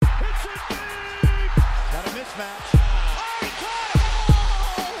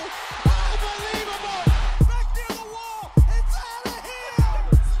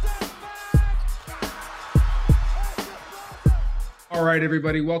right,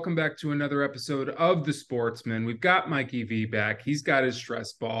 everybody, welcome back to another episode of The Sportsmen. We've got Mikey V back. He's got his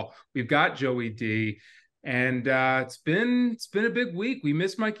stress ball. We've got Joey D. And it's been a big week. We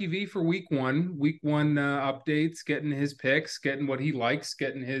missed Mikey V for week one. Week one updates, getting his picks, getting what he likes,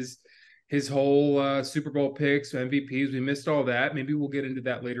 getting his whole Super Bowl picks, MVPs. We missed all that. Maybe we'll get into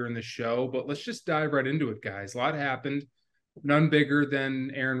that later in the show. But let's just dive right into it, guys. A lot happened. None bigger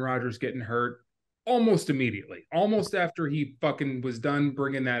than Aaron Rodgers getting hurt almost immediately. Almost after he fucking was done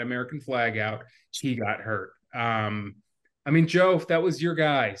bringing that American flag out, he got hurt. I mean, Joe, if that was your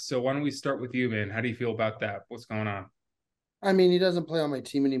guy, so why don't we start with you, man? How do you feel about that? What's going on? I mean, he doesn't play on my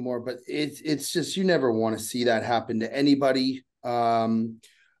team anymore, but it's just you never want to see that happen to anybody.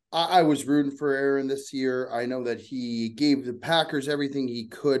 I was rooting for Aaron this year. I know that he gave the Packers everything he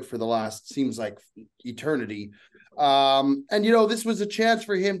could for the last seems like eternity. And this was a chance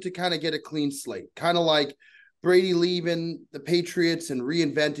for him to kind of get a clean slate, kind of like Brady leaving the Patriots and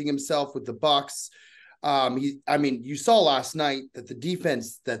reinventing himself with the Bucs. You saw last night that the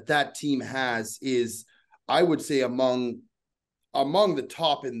defense that team has is, I would say, among the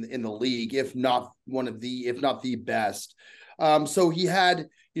top in the league, if not the best. So he had,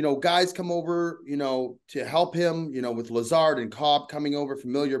 guys come over, to help him, with Lazard and Cobb coming over,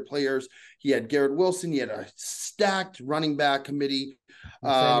 familiar players. He had Garrett Wilson. He had a stacked running back committee.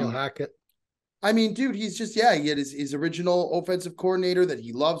 Nathaniel Hackett. I mean, dude, he's just, he had his original offensive coordinator that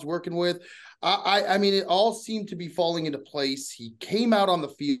he loves working with. I mean, it all seemed to be falling into place. He came out on the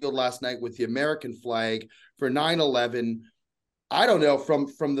field last night with the American flag for 9/11. I don't know, from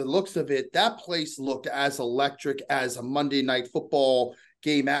the looks of it, that place looked as electric as a Monday Night Football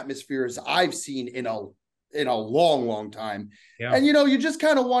game atmosphere as I've seen in a long, long time. Yeah. And, you just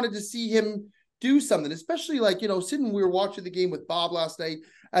kind of wanted to see him do something, especially we were watching the game with Bob last night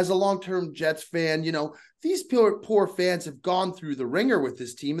as a long-term Jets fan. These poor fans have gone through the ringer with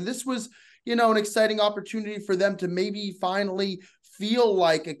this team. And this was, an exciting opportunity for them to maybe finally feel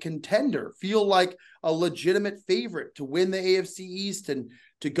like a contender, feel like a legitimate favorite to win the AFC East and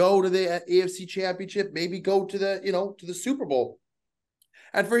to go to the AFC Championship, maybe go to the Super Bowl.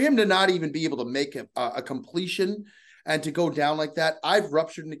 And for him to not even be able to make a completion and to go down like that, I've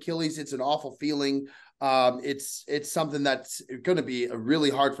ruptured an Achilles. It's an awful feeling. It's something that's going to be really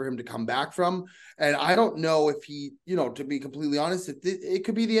hard for him to come back from. And I don't know if he, to be completely honest, it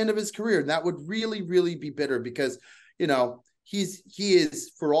could be the end of his career. And that would really, really be bitter because, he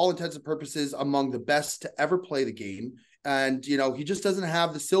is, for all intents and purposes, among the best to ever play the game. And, he just doesn't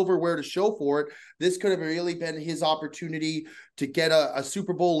have the silverware to show for it. This could have really been his opportunity to get a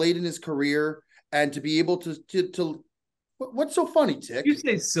Super Bowl late in his career and to be able to what's so funny, Tick? You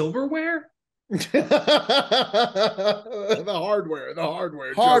say silverware? The hardware.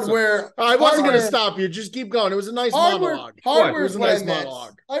 I wasn't going to stop you. Just keep going. It was a nice monologue. Hardware was a nice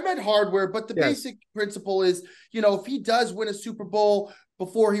monologue. I meant hardware, but the basic principle is, if he does win a Super Bowl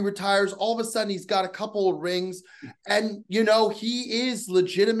before he retires, all of a sudden he's got a couple of rings, and he is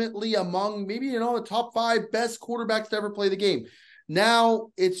legitimately among maybe the top 5 best quarterbacks to ever play the game. Now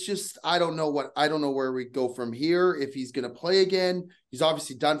it's just, I don't know where we go from here. If he's going to play again, he's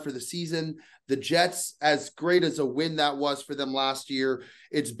obviously done for the season. The Jets, as great as a win that was for them last year,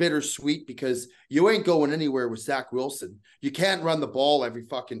 it's bittersweet because you ain't going anywhere with Zach Wilson. You can't run the ball every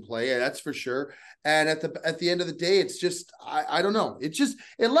fucking play. That's for sure. And at the end of the day, it's just, I don't know. It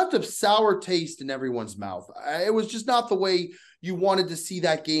left a sour taste in everyone's mouth. It was just not the way you wanted to see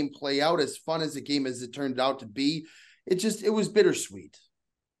that game play out, as fun as the game as it turned out to be. It was bittersweet.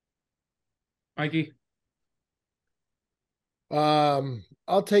 Mikey?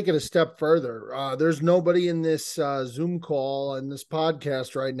 I'll take it a step further. There's nobody in this Zoom call and this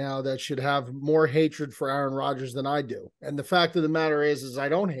podcast right now that should have more hatred for Aaron Rodgers than I do. And the fact of the matter is I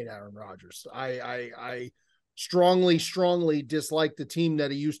don't hate Aaron Rodgers. I strongly dislike the team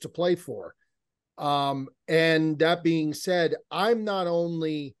that he used to play for. And that being said, I'm not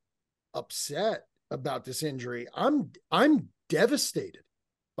only upset about this injury, I'm devastated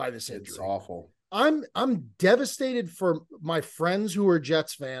by this injury. It's awful. I'm devastated for my friends who are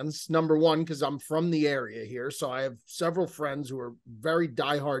Jets fans. Number one, because I'm from the area here. So I have several friends who are very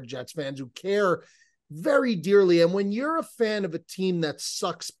diehard Jets fans who care very dearly. And when you're a fan of a team that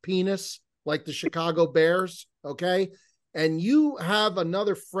sucks penis, like the Chicago Bears, okay, and you have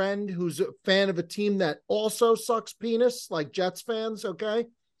another friend who's a fan of a team that also sucks penis, like Jets fans, okay,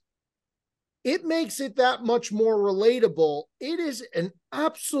 it makes it that much more relatable. It is an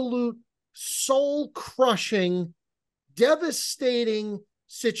absolute soul-crushing, devastating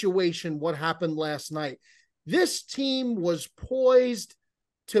situation what happened last night. This team was poised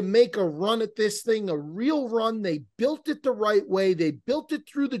to make a run at this thing, a real run. They built it the right way. They built it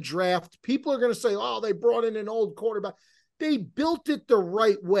through the draft. People are going to say, oh, they brought in an old quarterback. They built it the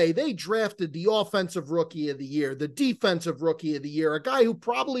right way. They drafted the offensive rookie of the year, the defensive rookie of the year, a guy who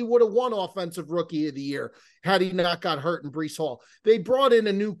probably would have won offensive rookie of the year had he not got hurt in Breece Hall. They brought in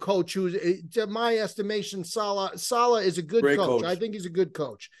a new coach who's, to my estimation, Saleh is a good coach. I think he's a good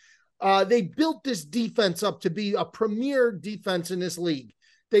coach. They built this defense up to be a premier defense in this league.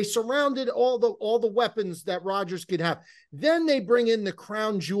 They surrounded all the weapons that Rodgers could have. Then they bring in the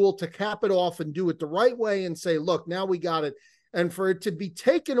crown jewel to cap it off and do it the right way and say, look, now we got it. And for it to be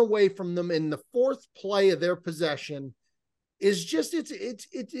taken away from them in the fourth play of their possession is just,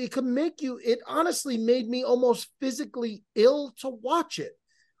 it could make you, it honestly made me almost physically ill to watch it.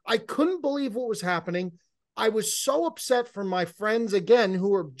 I couldn't believe what was happening. I was so upset for my friends, again,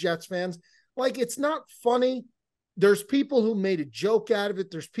 who are Jets fans. Like, it's not funny. There's people who made a joke out of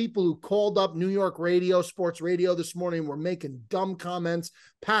it. There's people who called up New York radio, sports radio this morning, were making dumb comments.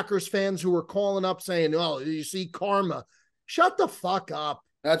 Packers fans who were calling up saying, oh, you see karma. Shut the fuck up.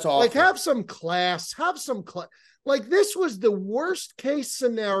 That's awful. Like, have some class. Like, this was the worst case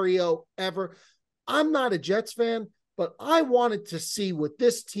scenario ever. I'm not a Jets fan, but I wanted to see what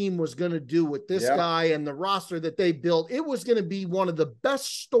this team was going to do with this guy and the roster that they built. It was going to be one of the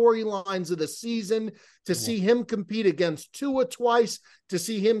best storylines of the season to see him compete against Tua twice, to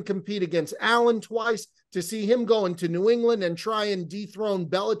see him compete against Allen twice, to see him go into New England and try and dethrone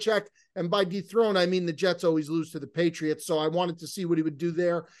Belichick. And by dethrone, I mean the Jets always lose to the Patriots. So I wanted to see what he would do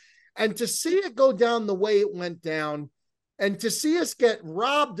there. And to see it go down the way it went down, and to see us get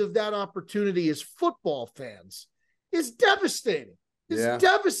robbed of that opportunity as football fans, is devastating. It's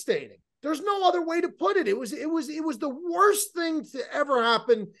devastating. There's no other way to put it. It was the worst thing to ever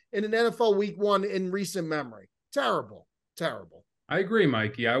happen in an NFL week 1 in recent memory. Terrible. I agree,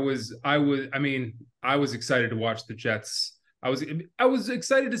 Mikey. I was excited to watch the Jets. I was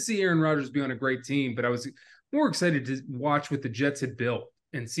excited to see Aaron Rodgers be on a great team, but I was more excited to watch what the Jets had built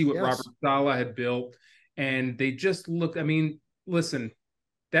and see what Robert Saleh had built. And they just looked, listen,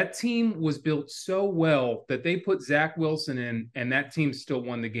 that team was built so well that they put Zach Wilson in, and that team still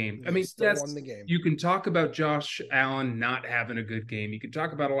won the game. Won the game. You can talk about Josh Allen not having a good game. You can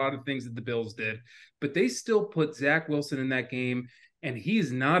talk about a lot of things that the Bills did, but they still put Zach Wilson in that game, and he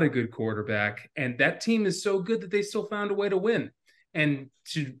is not a good quarterback. And that team is so good that they still found a way to win. And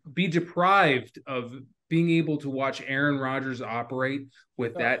to be deprived of being able to watch Aaron Rodgers operate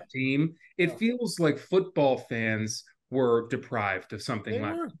with that team, it feels like football fans were deprived of something.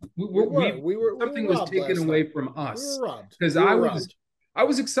 Something was taken away from us because I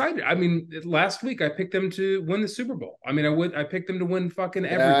was excited. Last week I picked them to win the Super Bowl. I picked them to win fucking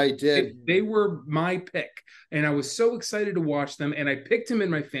everything. I did. They were my pick, and I was so excited to watch them. And I picked him in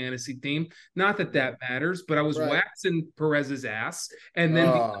my fantasy team. Not that matters, but I was waxing Perez's ass, and then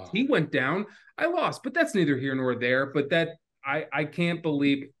because he went down, I lost. But that's neither here nor there. But I can't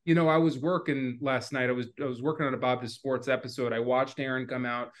believe, I was working last night. I was working on a Bob to Sports episode. I watched Aaron come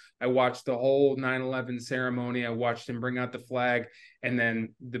out. I watched the whole 9/11 ceremony. I watched him bring out the flag, and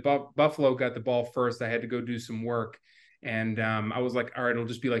then the Buffalo got the ball first. I had to go do some work, and I was like, all right, it'll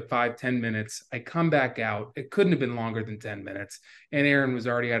just be like 5-10 minutes. I come back out. It couldn't have been longer than 10 minutes, and Aaron was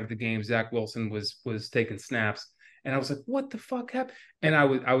already out of the game. Zach Wilson was taking snaps. And I was like, what the fuck happened? And I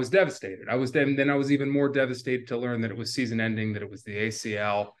was devastated. Then I was even more devastated to learn that it was season ending, that it was the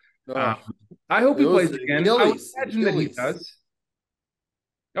ACL. I hope he plays again. I would imagine that he does.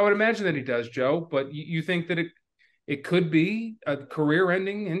 I would imagine that he does, Joe. But you think that it could be a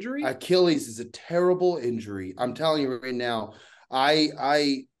career-ending injury? Achilles is a terrible injury. I'm telling you right now. I'm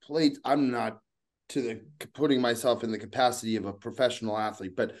not putting myself in the capacity of a professional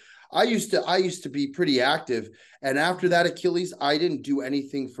athlete, but I used to be pretty active, and after that Achilles, I didn't do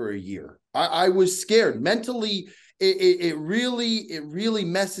anything for a year. I was scared mentally. It really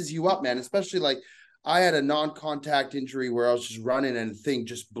messes you up, man. Especially like I had a non-contact injury where I was just running and the thing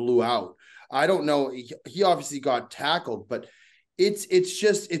just blew out. I don't know. He obviously got tackled, but it's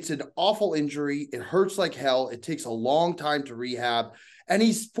an awful injury. It hurts like hell. It takes a long time to rehab. And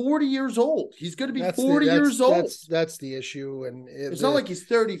he's 40 years old. He's going to be 40 years old. That's the issue. And it's not like he's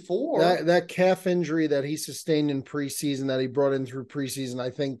 34. That calf injury that he sustained in preseason, that he brought in through preseason, I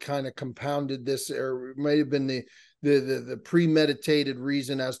think kind of compounded this, or it may have been the premeditated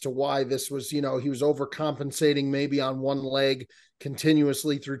reason as to why this was, he was overcompensating maybe on one leg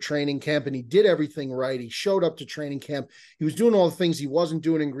continuously through training camp, and he did everything right. He showed up to training camp. He was doing all the things he wasn't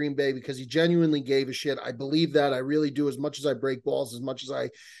doing in Green Bay because he genuinely gave a shit. I believe that. I really do. As much as I break balls, as much as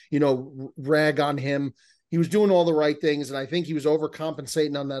I, rag on him, he was doing all the right things, and I think he was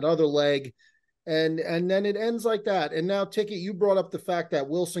overcompensating on that other leg. And then it ends like that. And now, Ticket, you brought up the fact that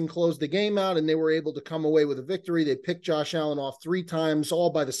Wilson closed the game out and they were able to come away with a victory. They picked Josh Allen off 3 times, all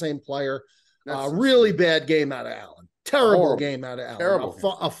by the same player. Really bad game out of Allen. Terrible game out of Allen.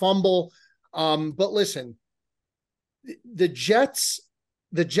 Terrible. A fumble. But listen, the Jets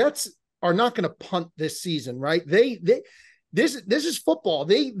are not going to punt this season, right? This is football.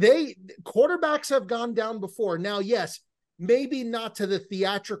 They quarterbacks have gone down before. Now, yes, maybe not to the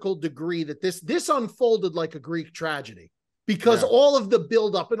theatrical degree that this unfolded like a Greek tragedy, because all of the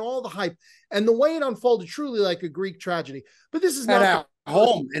buildup and all the hype and the way it unfolded truly like a Greek tragedy. But this is not at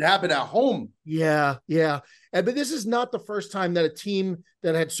home. It happened at home. Yeah. But this is not the first time that a team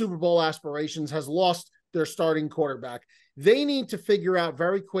that had Super Bowl aspirations has lost their starting quarterback. They need to figure out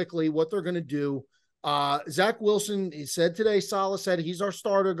very quickly what they're going to do. Zach Wilson, he said today, Saleh said he's our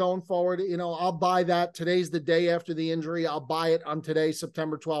starter going forward. You know, I'll buy that. Today's the day after the injury. I'll buy it on today,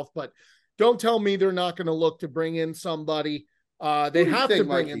 September 12th. But don't tell me they're not going to look to bring in somebody. They have to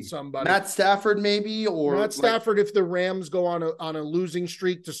bring in somebody. Matt Stafford, maybe, or Matt Stafford. If the Rams go on a losing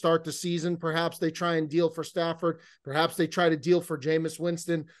streak to start the season, perhaps they try and deal for Stafford. Perhaps they try to deal for Jameis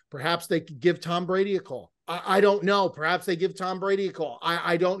Winston. Perhaps they could give Tom Brady a call. I don't know. Perhaps they give Tom Brady a call.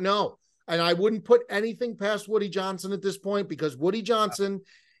 I don't know. And I wouldn't put anything past Woody Johnson at this point, because Woody Johnson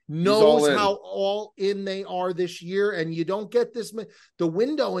knows how all in they are this year. And you don't get the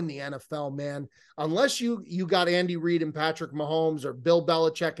window in the NFL, man, unless you got Andy Reid and Patrick Mahomes or Bill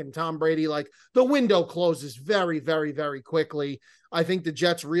Belichick and Tom Brady. Like, the window closes very, very, very quickly. I think the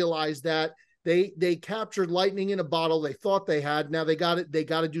Jets realized that. They captured lightning in a bottle. They thought they had. Now they got it. They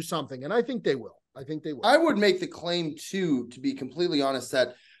got to do something. And I think they will. I would make the claim too, to be completely honest,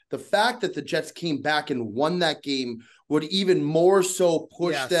 that the fact that the Jets came back and won that game would even more so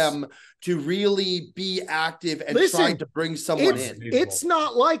push them to really be active and trying to bring someone in. It's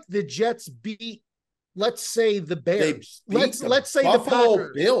not like the Jets beat, let's say, the Bears. Let's say Buffalo the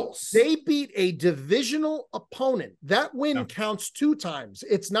Packers. Bills. They beat a divisional opponent. That win counts 2 times.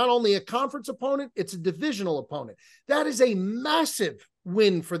 It's not only a conference opponent, it's a divisional opponent. That is a massive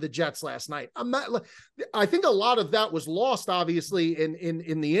win for the Jets last night. I think a lot of that was lost, obviously,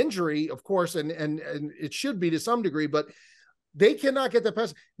 in the injury, of course, and it should be to some degree, but they cannot get the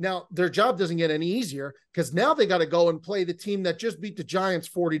pass. Now, their job doesn't get any easier, because now they got to go and play the team that just beat the Giants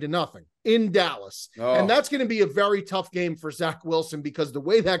 40-0 in Dallas. And that's going to be a very tough game for Zach Wilson, because the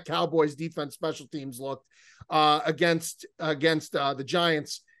way that Cowboys defense special teams looked against the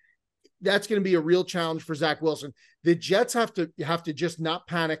Giants, that's going to be a real challenge for Zach Wilson. The Jets have to just not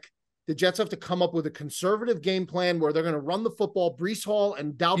panic. The Jets have to come up with a conservative game plan where they're going to run the football. Breece Hall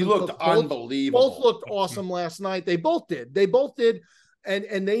and Dalvin Cook unbelievable. Both looked awesome last night. They both did.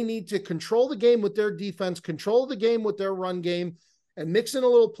 And they need to control the game with their defense, control the game with their run game, and mix in a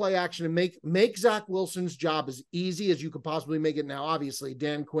little play action and make Zach Wilson's job as easy as you could possibly make it. Now, obviously,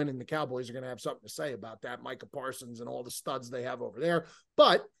 Dan Quinn and the Cowboys are going to have something to say about that. Micah Parsons and all the studs they have over there.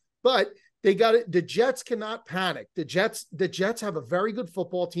 But they got it. The Jets cannot panic. The Jets have a very good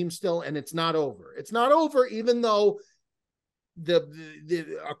football team still, and it's not over. It's not over, even though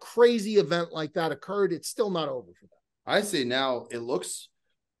a crazy event like that occurred. It's still not over for them. I say now it looks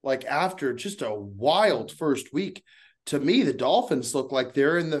like, after just a wild first week, to me, the Dolphins look like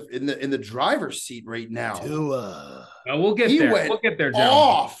they're in the driver's seat right now. We'll get there. We'll get there, gentlemen.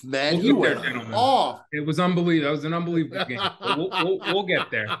 Off, man. He went off. It was unbelievable. That was an unbelievable game. We'll get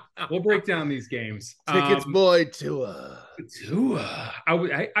there. We'll break down these games. Tickets, boy, Tua.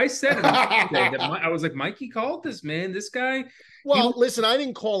 I said it on Sunday that I was like, Mikey called this, man. This guy. Well, listen, I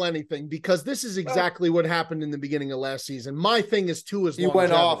didn't call anything, because this is exactly what happened in the beginning of last season. My thing is Tua's longevity. He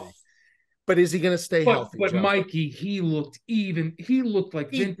went off. But is he going to stay healthy? But Mikey, he looked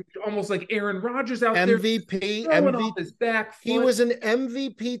like vintage, almost like Aaron Rodgers out MVP, there. Off his back foot. He was an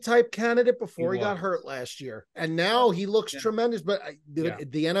MVP type candidate before he got hurt last year. And now he looks tremendous. But the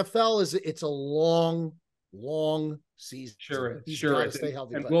NFL it's a long season. Sure. Stay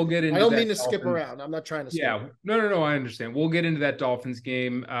healthy. And we'll get into I don't mean to skip around. I'm not trying to skip. Yeah. No, I understand. We'll get into that Dolphins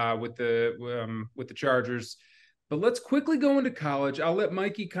game with the Chargers. But let's quickly go into college. I'll let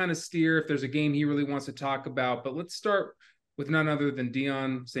Mikey kind of steer if there's a game he really wants to talk about. But let's start with none other than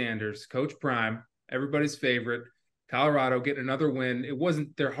Deion Sanders, Coach Prime, everybody's favorite. Colorado getting another win. It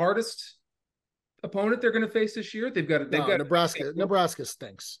wasn't their hardest opponent they're going to face this year. They've got Nebraska. Nebraska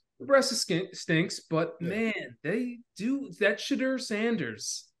stinks. Nebraska stinks, but man, they do that. Shedeur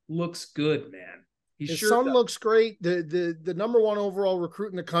Sanders looks good, man. His son looks great. The number 1 overall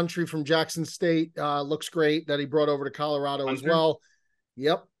recruit in the country from Jackson State looks great, that he brought over to Colorado as well.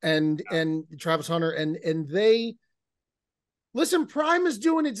 Yep. And Travis Hunter and they listen, Prime is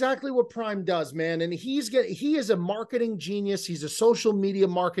doing exactly what Prime does, man. And he is a marketing genius. He's a social media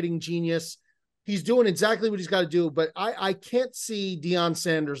marketing genius. He's doing exactly what he's got to do. But I can't see Deion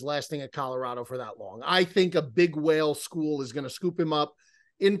Sanders lasting at Colorado for that long. I think a big whale school is going to scoop him up.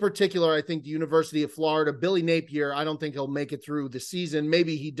 In particular, I think the University of Florida, Billy Napier, I don't think he'll make it through the season.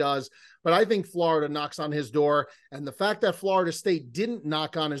 Maybe he does, but I think Florida knocks on his door. And the fact that Florida State didn't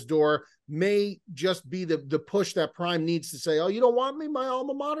knock on his door may just be the push that Prime needs to say, oh, you don't want me, my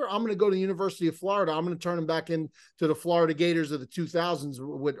alma mater? I'm going to go to the University of Florida. I'm going to turn him back into the Florida Gators of the 2000s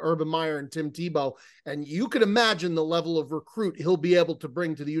with Urban Meyer and Tim Tebow. And you could imagine the level of recruit he'll be able to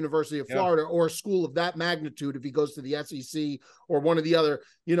bring to the University of Florida or a school of that magnitude if he goes to the SEC or one of the other,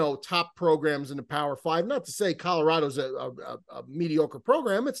 top programs in the Power Five. Not to say Colorado's a mediocre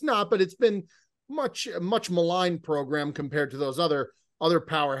program. It's not, but it's been much maligned program compared to those other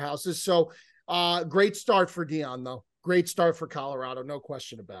powerhouses. So great start for Deion, though. Great start for Colorado. No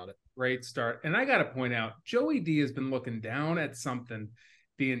question about it. Great start. And I got to point out, Joey D has been looking down at something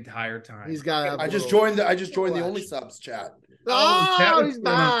the entire time. He's got I just joined the Only Subs chat. Oh, he's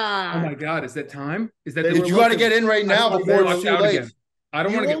back. Oh my God. Is that time? Is that you got to get in right now before it's too late. I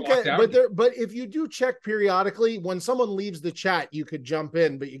don't want to get locked out. But if you do check periodically, when someone leaves the chat, you could jump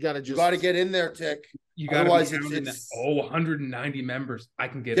in, but you got to get in there, Tick. You got to it's 190 members. I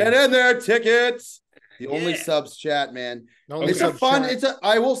can get in there, Tickets. The Only Subs chat, man. It's a fun.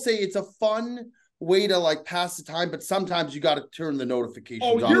 I will say it's a fun way to pass the time, but sometimes you got to turn the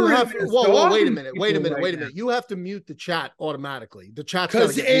notifications on. You have wait a minute. You have to mute the chat automatically. The chat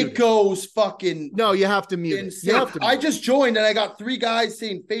because it goes fucking. No, you have to mute it. I just joined and I got 3 guys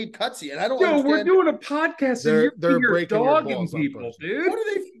saying fade cutsy, and I don't. Yo, we're doing a podcast and they're you're breaking dogging people, dude. What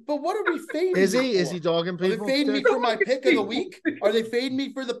are they? But what are we fading? Is he dogging people? Are they fading me for my pick of the week? Are they fading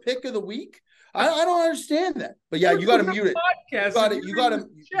me for the pick of the week? I don't understand that. But yeah, you got to mute it. You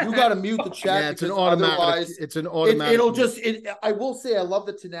got to mute the chat. Yeah, it's an automatic. It's an automatic. It'll just. I will say I love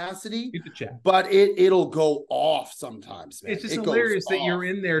the tenacity, but it'll go off sometimes. Man. It's just hilarious that you're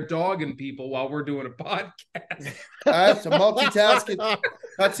in there dogging people while we're doing a podcast. That's a multitasking.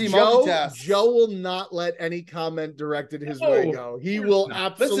 Multitask. Joe will not let any comment directed his way go. He will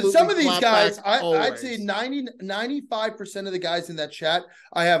absolutely. Listen, some of these guys, I'd say 95% of the guys in that chat,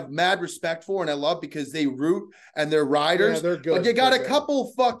 I have mad respect for. And I love because they root and they're riders. Yeah, they're good. But you got a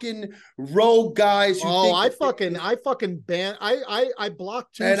couple fucking rogue guys. I fucking ban. I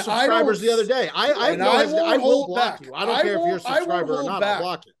blocked 2 subscribers the other day. I will block you. I don't care if you're a subscriber or not. I'll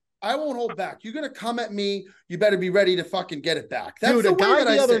block you. I won't hold back. You're gonna come at me. You better be ready to fucking get it back. That's a guy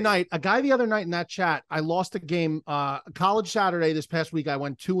the other night in that chat. I lost a game. College Saturday this past week. I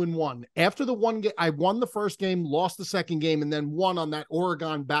went 2-1. After the one game, I won the first game, lost the second game, and then won on that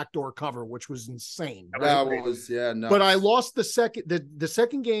Oregon backdoor cover, which was insane. That was nuts. But I lost the second. The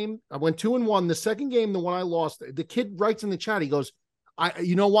second game. I went 2-1. The second game, the one I lost. The kid writes in the chat. He goes,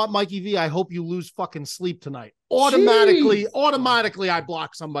 you know what, Mikey V? I hope you lose fucking sleep tonight. Automatically, I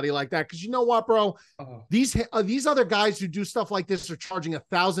block somebody like that because you know what, bro? These other guys who do stuff like this are charging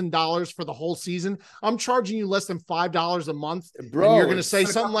 $1,000 for the whole season. I'm charging you less than $5 a month, bro. And you're gonna say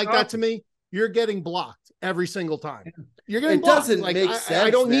something like that to me? You're getting blocked every single time. You're getting blocked. Doesn't make sense.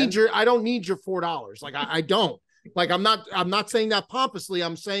 I don't need your $4. I don't. I'm not saying that pompously.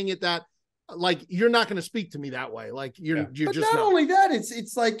 I'm saying it that. You're not going to speak to me that way. You're but just not only that.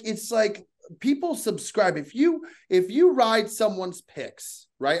 It's like people subscribe. If you ride someone's picks,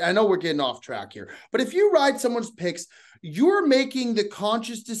 right? I know we're getting off track here, but if you ride someone's picks, you're making the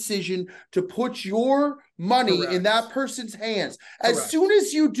conscious decision to put your money in that person's hands. As soon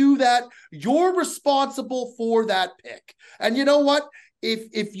as you do that, you're responsible for that pick. And you know what?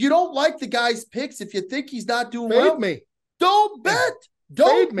 If you don't like the guy's picks, if you think he's not doing well, don't bet.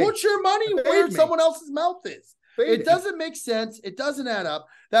 Don't put your money where someone else's mouth is. It doesn't make sense. It doesn't add up.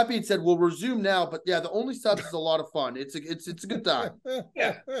 That being said, we'll resume now. But yeah, the Only Subs is a lot of fun. It's a good time.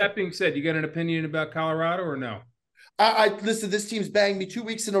 Yeah. That being said, you got an opinion about Colorado or no? I listen. This team's banged me 2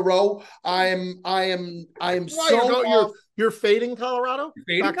 weeks in a row. I am You're fading Colorado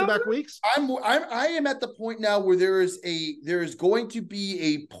back-to-back weeks. I am at the point now where there is going to be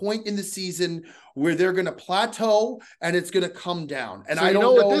a point in the season where they're going to plateau and it's going to come down. And so I don't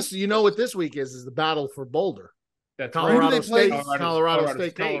know what this week is the battle for Boulder. That's Colorado State,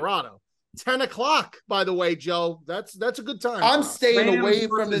 Colorado. 10 o'clock, by the way, Joe. That's a good time. I'm staying away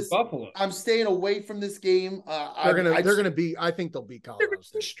from this. Buffalo. I'm staying away from this game. I think they'll beat Colorado. They're going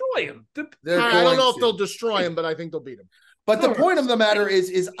to destroy them. I don't know if they'll destroy them, but I think they'll beat them. But the point of the matter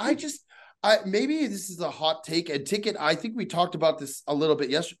is Maybe this is a hot take. And Ticket, I think we talked about this a little bit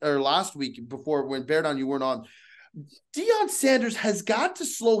yesterday or last week before when Bear Down you weren't on. Deion Sanders has got to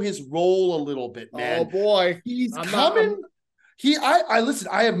slow his roll a little bit, man. Oh boy, he's coming. I listen.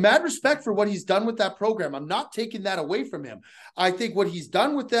 I have mad respect for what he's done with that program. I'm not taking that away from him. I think what he's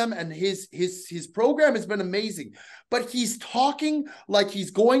done with them and his program has been amazing. But he's talking like he's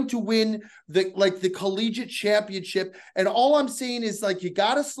going to win the collegiate championship. And all I'm saying is like you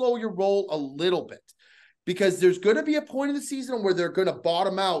got to slow your roll a little bit because there's going to be a point in the season where they're going to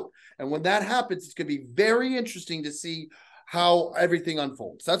bottom out. And when that happens, it's going to be very interesting to see how everything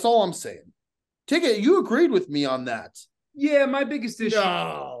unfolds. That's all I'm saying. Ticket, you agreed with me on that. Yeah, my biggest issue.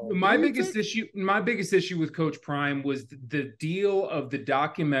 No. My biggest issue with Coach Prime was the deal of the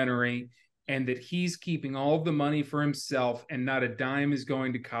documentary, and that he's keeping all of the money for himself and not a dime is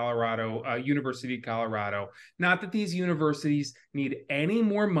going to Colorado, University of Colorado. Not that these universities need any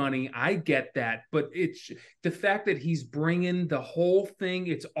more money. I get that. But it's the fact that he's bringing the whole thing.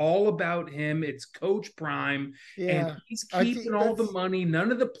 It's all about him. It's Coach Prime. Yeah, and he's keeping all the money.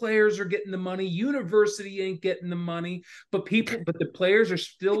 None of the players are getting the money. University ain't getting the money. But the players are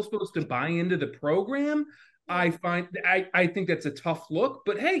still supposed to buy into the program. I think that's a tough look,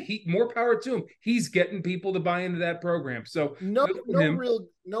 but hey, more power to him. He's getting people to buy into that program. So no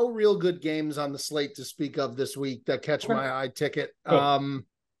real good games on the slate to speak of this week that catch my eye. Ticket. Cool.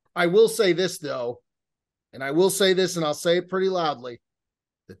 I will say this though, and I'll say it pretty loudly.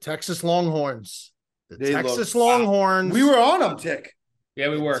 The Texas Longhorns. Longhorns. We were on them, Tick. Yeah,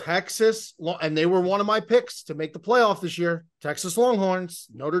 we were. Texas, and they were one of my picks to make the playoff this year. Texas Longhorns,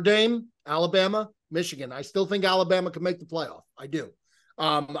 Notre Dame, Alabama, Michigan. I still think Alabama can make the playoff. I do.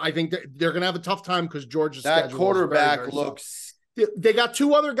 I think they're going to have a tough time because Georgia's that quarterback looks. They got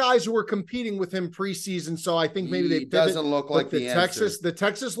two other guys who were competing with him preseason, so I think maybe they doesn't look like the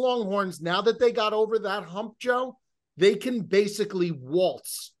Texas Longhorns. Now that they got over that hump, Joe, they can basically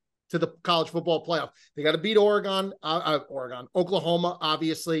waltz to the college football playoff. They got to beat Oklahoma,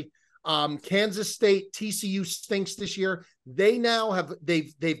 obviously. Kansas State, TCU stinks this year. They now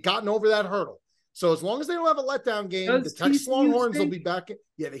they've gotten over that hurdle. So as long as they don't have a letdown game, the Texas Longhorns will be back.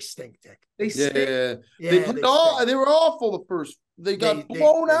 Yeah, they stink, Dick. They stink. Yeah, they were awful the first. They got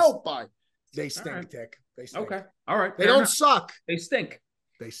blown out by. They stink, right. Dick. They stink. Okay, all right. They don't suck. They stink.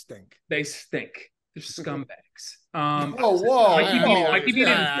 They stink. They stink. They're scumbags. Whoa! Like if you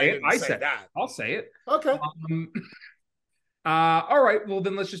didn't say it, I said that. I'll say it. Okay. All right. Well,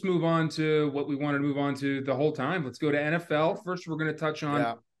 then let's just move on to what we wanted to move on to the whole time. Let's go to NFL. First, we're going to touch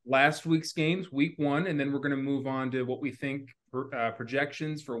on last week's games, week 1, and then we're going to move on to what we think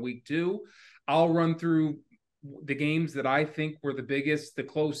projections for week 2. I'll run through the games that I think were the biggest, the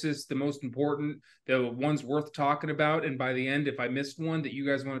closest, the most important, the ones worth talking about. And by the end, if I missed one that you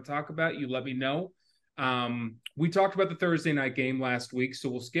guys want to talk about, you let me know. We talked about the Thursday night game last week, so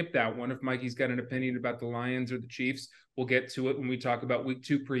we'll skip that one. If Mikey's got an opinion about the Lions or the Chiefs, we'll get to it when we talk about week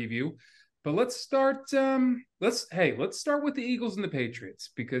 2 preview. But let's start. Let's start with the Eagles and the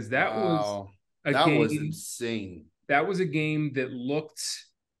Patriots, because that was insane. That was a game that looked.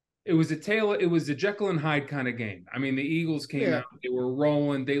 It was a Jekyll and Hyde kind of game. I mean, the Eagles came out, they were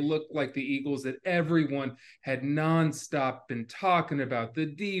rolling. They looked like the Eagles that everyone had nonstop been talking about. The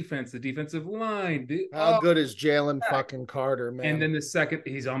defense, the defensive line. How good is Jalen fucking Carter, man? And then the second,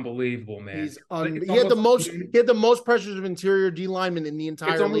 he's unbelievable, man. He had the most pressures of interior D linemen in the entire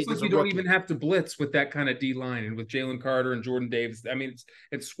league. It's almost like you don't even have to blitz with that kind of D line, and with Jalen Carter and Jordan Davis. I mean,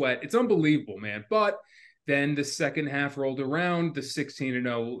 it's sweat. It's unbelievable, man. But then the second half rolled around. The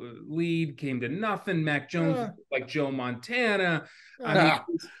 16-0 lead came to nothing. Mac Jones like Joe Montana. I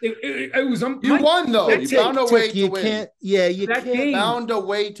mean, it was. You won though. You found a way to win. You found a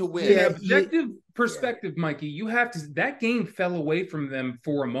way to win. Yeah, objective perspective, Mikey. You have to. That game fell away from them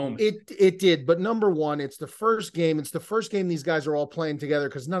for a moment. It did, but number one, it's the first game. It's the first game these guys are all playing together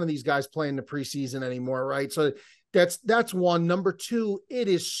because none of these guys play in the preseason anymore, right? So that's one. Number two, it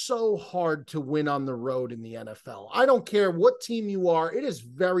is so hard to win on the road in the NFL. I don't care what team you are. It is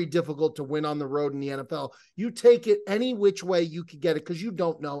very difficult to win on the road in the NFL. You take it any which way you could get it because you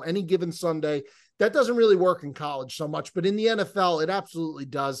don't know any given Sunday. That doesn't really work in college so much, but in the NFL, it absolutely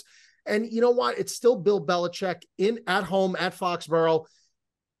does. And you know what? It's still Bill Belichick at home at Foxborough.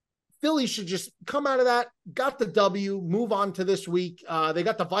 Philly should just come out of that, got the W, move on to this week. They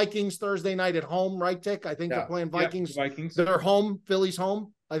got the Vikings Thursday night at home, right, Tick? I think they're playing Vikings. Vikings. They're home. Philly's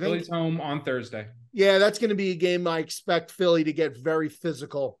home, I think. Philly's home on Thursday. Yeah, that's going to be a game I expect Philly to get very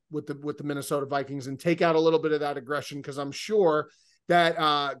physical with the Minnesota Vikings and take out a little bit of that aggression because I'm sure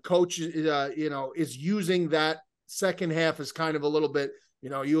that coach is using that second half as kind of a little bit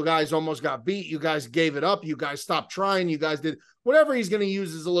You guys almost got beat. You guys gave it up. You guys stopped trying. You guys did whatever he's going to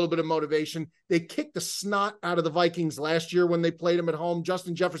use as a little bit of motivation. They kicked the snot out of the Vikings last year when they played him at home.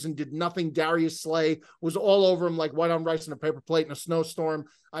 Justin Jefferson did nothing. Darius Slay was all over him like white on rice in a paper plate in a snowstorm.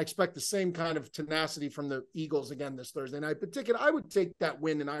 I expect the same kind of tenacity from the Eagles again this Thursday night. But Ticket, I would take that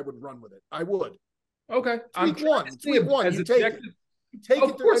win and I would run with it. I would. Okay. Week one. You take it.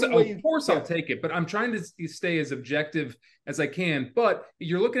 Of course I'll take it, but I'm trying to stay as objective as I can. But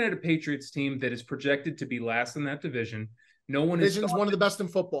you're looking at a Patriots team that is projected to be last in that division. No one is one of the best in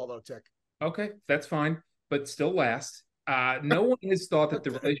football, though, Tick. Okay, that's fine, but still last. No one has thought that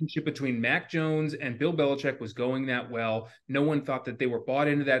the relationship between Mac Jones and Bill Belichick was going that well. No one thought that they were bought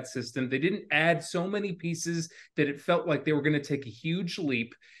into that system. They didn't add so many pieces that it felt like they were going to take a huge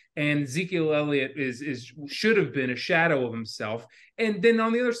leap. And Ezekiel Elliott should have been a shadow of himself. And then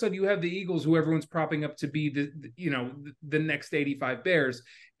on the other side, you have the Eagles, who everyone's propping up to be the next 85 Bears.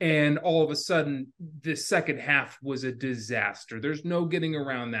 And all of a sudden, the second half was a disaster. There's no getting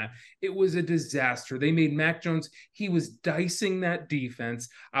around that. It was a disaster. They made Mac Jones. He was dicing that defense.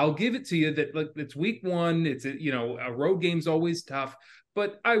 I'll give it to you that it's week one. It's a road game's always tough.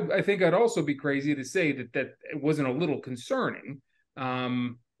 But I think I'd also be crazy to say that it wasn't a little concerning.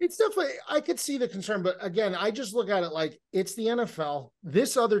 It's definitely, I could see the concern, but again, I just look at it like it's the NFL.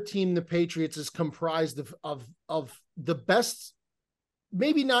 This other team, the Patriots, is comprised of the best,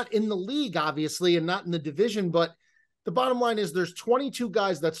 maybe not in the league, obviously, and not in the division, but the bottom line is there's 22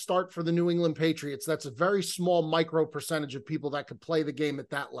 guys that start for the New England Patriots. That's a very small micro percentage of people that could play the game at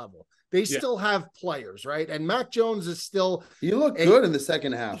that level. They still have players, right? And Mac Jones is still... He looked good in the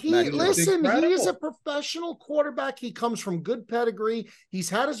second half. He is a professional quarterback. He comes from good pedigree. He's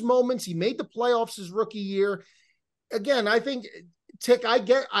had his moments. He made the playoffs his rookie year. Again, I think, Tick, I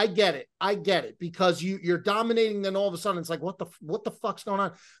get it. I get it because you're dominating. Then all of a sudden it's like, what the fuck's going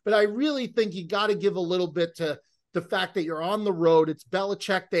on? But I really think you got to give a little bit to the fact that you're on the road. It's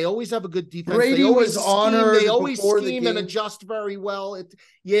Belichick. They always have a good defense. Brady was honored. They always scheme and adjust very well. I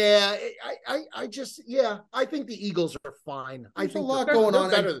think the Eagles are fine. I think a lot going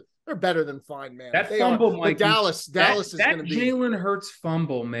on. They're better than fine, man. That fumble, Mike. Dallas is going to be Jalen Hurts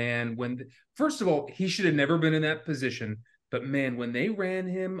fumble, man. First of all, he should have never been in that position. But man, when they ran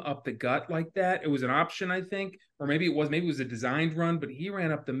him up the gut like that, it was an option, I think, or maybe it was a designed run, but he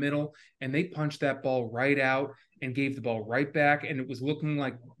ran up the middle and they punched that ball right out and gave the ball right back. And it was looking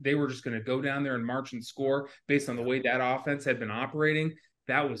like they were just going to go down there and march and score based on the way that offense had been operating.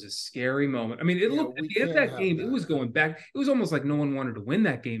 That was a scary moment. I mean, it looked at the end of that game, it was going back. It was almost like no one wanted to win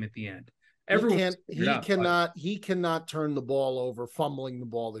that game at the end. He cannot turn the ball over, fumbling the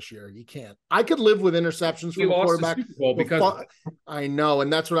ball this year. He can't. I could live with interceptions from a quarterback. I know,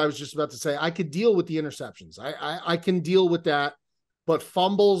 and that's what I was just about to say. I could deal with the interceptions. I can deal with that, but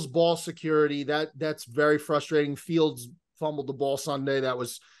fumbles, ball security, that's very frustrating. Fields fumbled the ball Sunday. That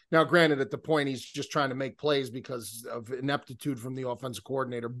was, now granted, at the point he's just trying to make plays because of ineptitude from the offensive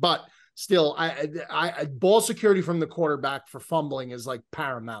coordinator, but still, I ball security from the quarterback for fumbling is like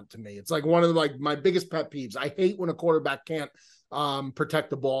paramount to me. It's like one of my biggest pet peeves. I hate when a quarterback can't protect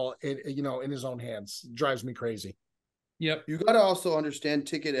the ball in his own hands. It drives me crazy. Yep. You got to also understand,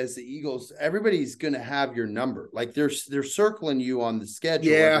 Ticket, as the Eagles, everybody's going to have your number. Like they're circling you on the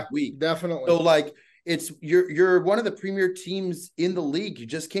schedule every week. Definitely. So like you're one of the premier teams in the league. You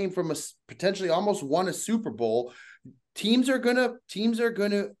just came from potentially almost won a Super Bowl. Teams are gonna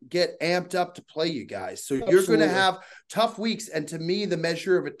get amped up to play you guys. So You're gonna have tough weeks. And to me, the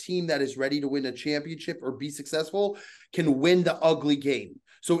measure of a team that is ready to win a championship or be successful can win the ugly game.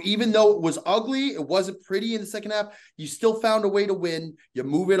 So even though it was ugly, it wasn't pretty in the second half, you still found a way to win. You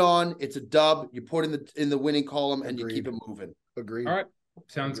move it on. It's a dub. You put in the winning column and you keep it moving. Agreed. All right.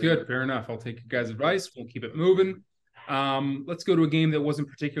 Sounds good. Fair enough. I'll take your guys' advice. We'll keep it moving. Let's go to a game that wasn't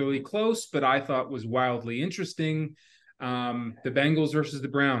particularly close, but I thought was wildly interesting. The Bengals versus the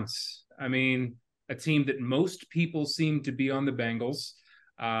Browns. I mean, a team that most people seem to be on the Bengals.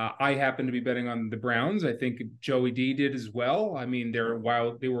 I happen to be betting on the Browns. I think Joey D did as well. I mean, they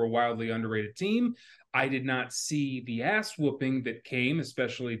were a wildly underrated team. I did not see the ass whooping that came,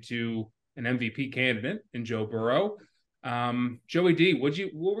 especially to an MVP candidate in Joe Burrow. Joey D, what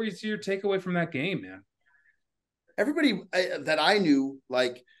was your takeaway from that game, man? Everybody that I knew,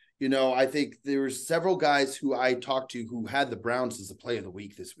 I think there were several guys who I talked to who had the Browns as the play of the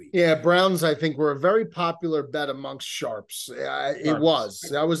week this week. Yeah, Browns, I think, were a very popular bet amongst sharps. It was.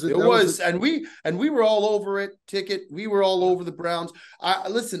 And we were all over it, Ticket. We were all over the Browns.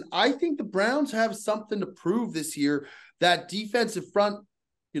 Listen, I think the Browns have something to prove this year. That defensive front,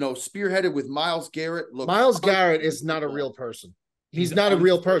 spearheaded with Myles Garrett. Myles Garrett is not a real person. He's not a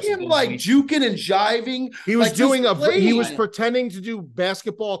real person. Him like juking and jiving. He was like he was pretending to do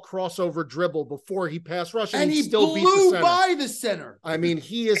basketball crossover dribble before he passed rush, and he still beat the center. By the center. I mean,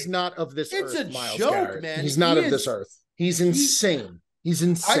 he is not of this earth. It's a Myles joke, Garrett. man. He's not of this earth. He's insane. He's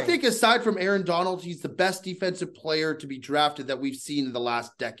insane. I think aside from Aaron Donald, he's the best defensive player to be drafted that we've seen in the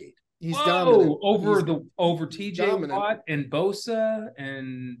last decade. He's dominant. Over TJ Watt and Bosa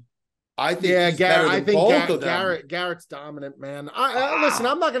and I think Garrett's dominant, man. Listen,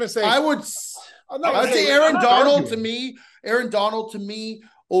 I'm not going to say I would say Aaron Donald to me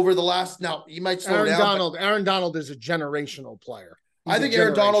over the last, now you might slow down. Aaron Donald is a generational player. I think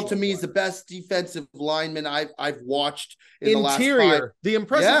Aaron Donald to me is the best defensive lineman I've watched in the last 5. The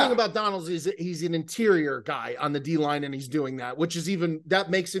impressive thing about Donald is he's an interior guy on the D line, and he's doing that, which is that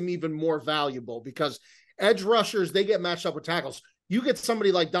makes him even more valuable, because edge rushers, they get matched up with tackles. You get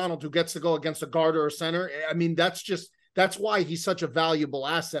somebody like Donald who gets to go against a guard or a center. I mean, that's why he's such a valuable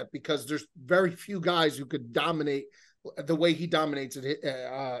asset, because there's very few guys who could dominate the way he dominates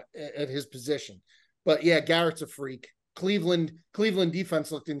at his position. But yeah, Garrett's a freak. Cleveland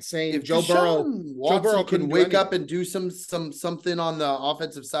defense looked insane. If Joe Burrow can wake up and do something on the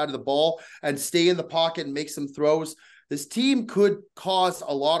offensive side of the ball and stay in the pocket and make some throws, this team could cause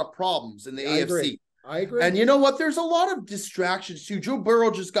a lot of problems in the AFC. I agree. And you know what? There's a lot of distractions too. Joe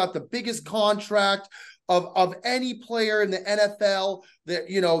Burrow just got the biggest contract of any player in the NFL. That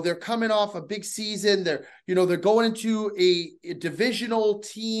they're coming off a big season. They're going into a divisional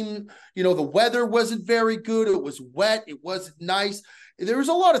team. The weather wasn't very good. It was wet. It wasn't nice. There was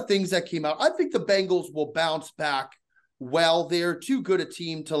a lot of things that came out. I think the Bengals will bounce back well. They're too good a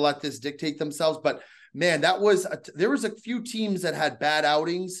team to let this dictate themselves. But man, there was a few teams that had bad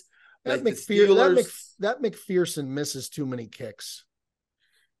outings. That McPherson misses too many kicks.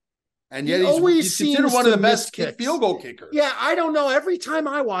 And yet he's considered one of the best field goal kickers. Yeah, I don't know. Every time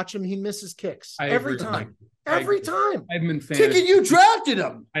I watch him, he misses kicks. Every time. I've been Ticket, you drafted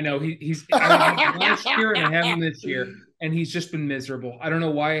him. I know he's last year and I have him this year, and he's just been miserable. I don't know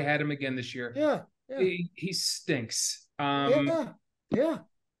why I had him again this year. Yeah. He stinks. Yeah.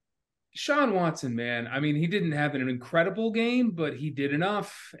 Sean Watson, man. I mean, he didn't have an incredible game, but he did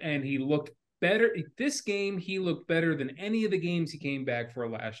enough, and he looked better. This game, he looked better than any of the games he came back for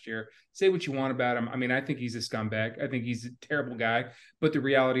last year. Say what you want about him. I mean, I think he's a scumbag. I think he's a terrible guy. But the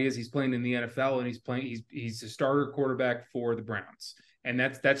reality is he's playing in the NFL, and he's a starter quarterback for the Browns. And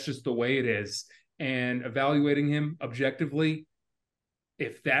that's just the way it is. And evaluating him objectively,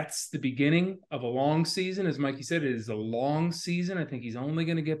 if that's the beginning of a long season, as Mikey said, it is a long season. I think he's only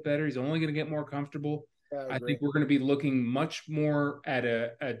going to get better. He's only going to get more comfortable. I think we're going to be looking much more at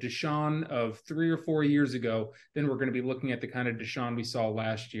a Deshaun of 3 or 4 years ago than we're going to be looking at the kind of Deshaun we saw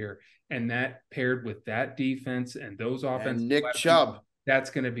last year. And that paired with that defense and those offensive Nick Chubb, that's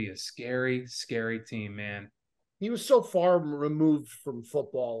going to be a scary, scary team, man. He was so far removed from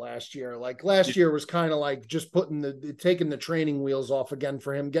football last year. Like last year was kind of like just taking the training wheels off again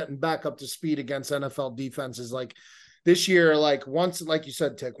for him, getting back up to speed against NFL defenses. Like this year, like once, like you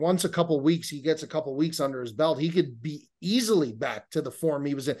said, Tick, once he gets a couple weeks under his belt, he could be easily back to the form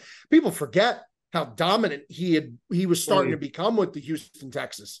he was in. People forget how dominant he was starting to become with the Houston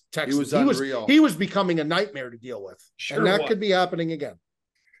Texans. He was unreal. He was becoming a nightmare to deal with. Sure, and that could be happening again.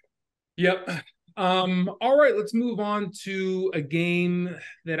 Yep. All right, let's move on to a game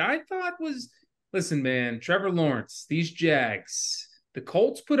that I thought was, listen, man, Trevor Lawrence, these Jags, the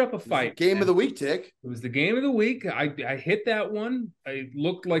Colts put up a fight. Game of the week, Tick. It was the game of the week. I hit that one. I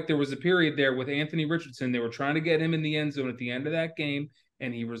looked like there was a period there with Anthony Richardson. They were trying to get him in the end zone at the end of that game,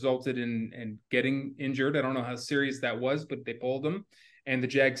 and he resulted in getting injured. I don't know how serious that was, but they pulled him, and the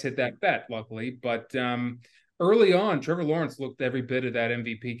Jags hit that bet, luckily. But early on, Trevor Lawrence looked every bit of that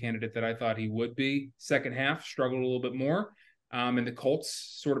MVP candidate that I thought he would be. Second half, struggled a little bit more, and the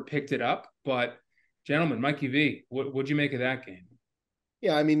Colts sort of picked it up. But, gentlemen, Mikey V, what'd you make of that game?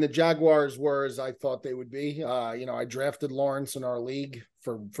 Yeah, I mean, the Jaguars were as I thought they would be. I drafted Lawrence in our league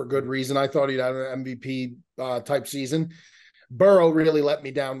for good reason. I thought he'd have an MVP type season. Burrow really let me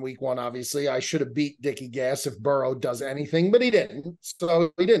down week 1, obviously. I should have beat Dickie Gas if Burrow does anything, but he didn't.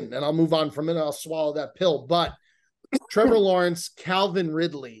 So he didn't. And I'll move on from it. I'll swallow that pill. But Trevor Lawrence, Calvin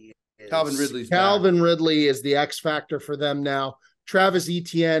Ridley is the X factor for them now. Travis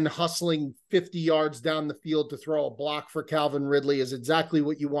Etienne hustling 50 yards down the field to throw a block for Calvin Ridley is exactly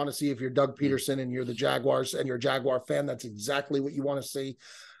what you want to see if you're Doug Peterson and you're the Jaguars and you're a Jaguar fan. That's exactly what you want to see.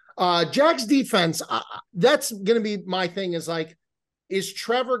 Jags defense, that's going to be my thing is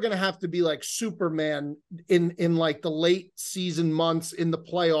Trevor going to have to be like Superman in like the late season months in the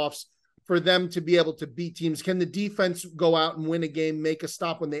playoffs for them to be able to beat teams. Can the defense go out and win a game, make a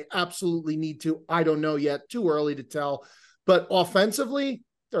stop when they absolutely need to? I don't know yet. Too early to tell. But offensively,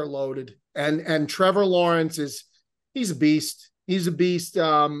 they're loaded. And Trevor Lawrence he's a beast. He's a beast.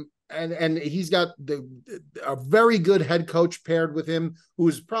 And he's got a very good head coach paired with him,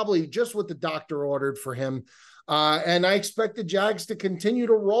 who's probably just what the doctor ordered for him. And I expect the Jags to continue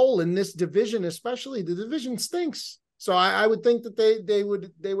to roll in this division, especially the division stinks. So I would think that they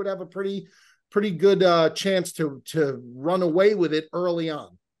would have a pretty good chance to run away with it early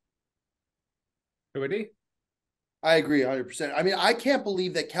on. I agree 100%. I mean, I can't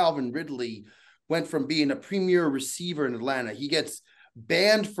believe that Calvin Ridley went from being a premier receiver in Atlanta. He gets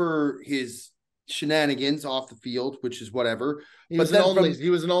banned for his shenanigans off the field, which is whatever. He was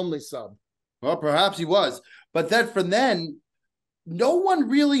an only sub. Well, perhaps he was. But then from then, no one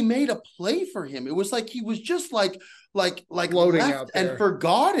really made a play for him. It was like he was just like floating left out there and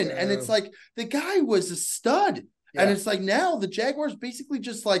forgotten. Yeah. And it's like the guy was a stud. Yeah. And it's like now the Jaguars basically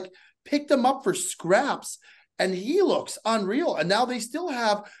just like picked him up for scraps. And he looks unreal. And now they still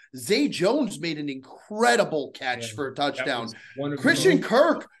have Zay Jones made an incredible catch for a touchdown. Christian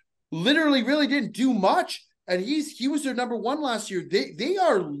Kirk literally really didn't do much. And he was their number one last year. They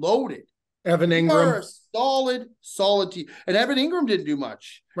are loaded. Evan Ingram. They are a solid team. And Evan Ingram didn't do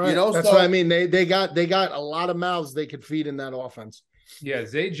much. Right. You know, that's what I mean. They got a lot of mouths they could feed in that offense. Yeah,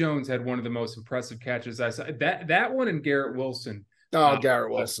 Zay Jones had one of the most impressive catches I saw. That one and Garrett Wilson.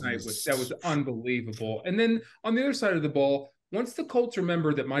 Garrett Wilson. That was unbelievable. And then on the other side of the ball, once the Colts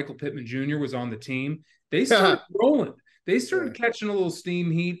remembered that Michael Pittman Jr. was on the team, they started rolling. They started catching a little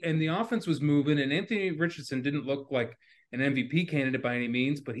steam heat, and the offense was moving. And Anthony Richardson didn't look like an MVP candidate by any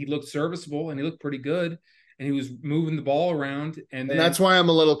means, but he looked serviceable and he looked pretty good. And he was moving the ball around. And that's why I'm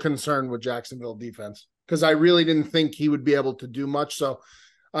a little concerned with Jacksonville defense, because I really didn't think he would be able to do much. So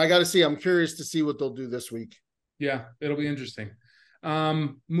I got to see. I'm curious to see what they'll do this week. Yeah, it'll be interesting.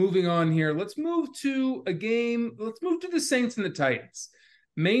 Moving on here, let's move to a game. Let's move to the Saints and the Titans.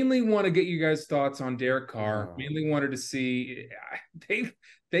 Mainly want to get you guys' thoughts on Derek Carr. Mainly wanted to see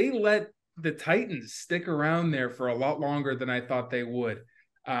they let the Titans stick around there for a lot longer than I thought they would.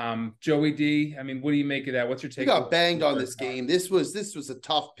 Joey D, I mean, what do you make of that? What's your take? You got banged on this game. This was a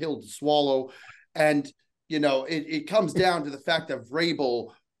tough pill to swallow. And, you know, it comes down to the fact that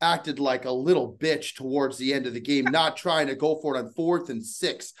Vrabel acted like a little bitch towards the end of the game, not trying to go for it on 4th and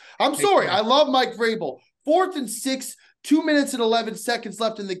 6. I'm sorry. I love Mike Vrabel. 4th and 6, 2 minutes and 11 seconds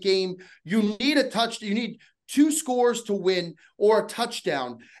left in the game. You need a touch. You need 2 scores to win or a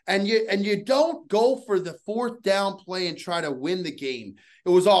touchdown. And you don't go for the 4th down play and try to win the game. It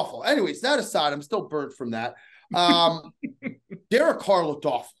was awful. Anyways, that aside, I'm still burnt from that. Derek Carr looked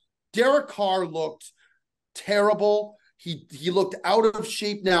awful. Derek Carr looked terrible. He looked out of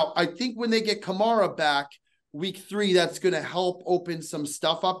shape. Now, I think when they get Kamara back week 3, that's going to help open some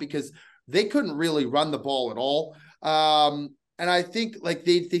stuff up because they couldn't really run the ball at all. And I think like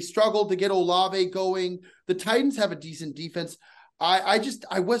they struggled to get Olave going. The Titans have a decent defense. I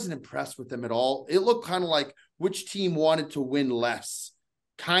wasn't impressed with them at all. It looked kind of like which team wanted to win less.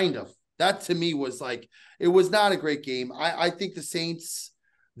 Kind of. That to me was like, it was not a great game. I think the Saints,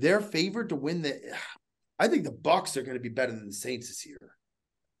 they're favored to win I think the Bucs are going to be better than the Saints this year.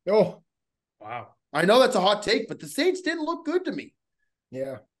 Oh, wow. I know that's a hot take, but the Saints didn't look good to me.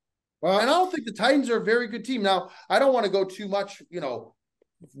 Yeah. Well, and I don't think the Titans are a very good team. Now, I don't want to go too much,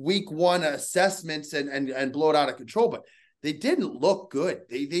 week 1 assessments and blow it out of control, but they didn't look good.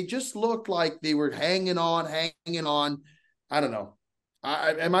 They just looked like they were hanging on. I don't know.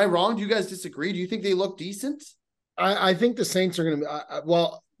 Am I wrong? Do you guys disagree? Do you think they look decent? I think the Saints are going to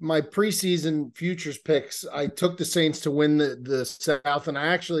be my preseason futures picks, I took the Saints to win the South, and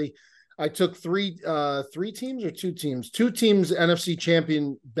I took three teams or two teams NFC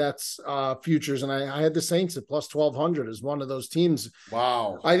champion bets futures, and I had the Saints at plus 1,200 as one of those teams.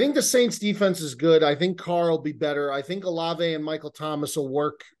 Wow. I think the Saints defense is good. I think Carr will be better. I think Olave and Michael Thomas will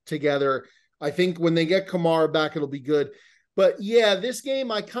work together. I think when they get Kamara back, it'll be good. But yeah, this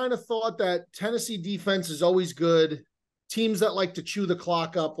game, I kind of thought that Tennessee defense is always good. Teams that like to chew the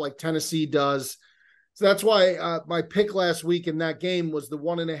clock up like Tennessee does. So that's why my pick last week in that game was the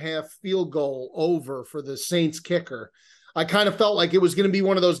 1.5 field goal over for the Saints kicker. I kind of felt like it was going to be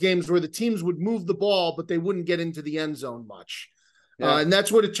one of those games where the teams would move the ball, but they wouldn't get into the end zone much. Yeah. And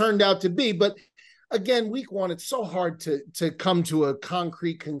that's what it turned out to be. But again, week 1, it's so hard to come to a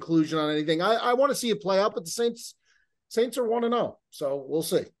concrete conclusion on anything. I want to see it play out, but the Saints are 1-0. So we'll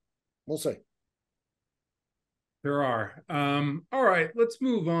see. There are. All right, let's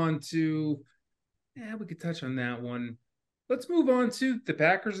move on to, we could touch on that one. Let's move on to the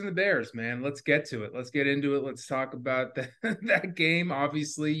Packers and the Bears, man. Let's get to it. Let's get into it. Let's talk about that game.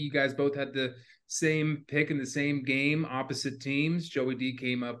 Obviously, you guys both had the same pick in the same game, opposite teams. Joey D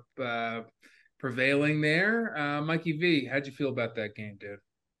came up prevailing there. Mikey V, how'd you feel about that game, dude?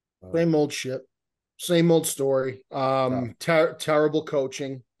 Same old shit. Same old story. Terrible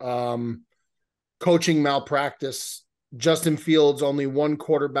coaching. Coaching malpractice. Justin Fields only one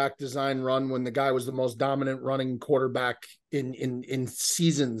quarterback design run when the guy was the most dominant running quarterback in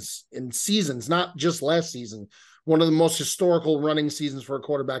seasons, not just last season. One of the most historical running seasons for a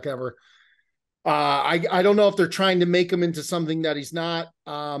quarterback ever. I don't know if they're trying to make him into something that he's not.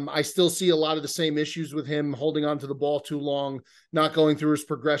 I still see a lot of the same issues with him, holding on to the ball too long, not going through his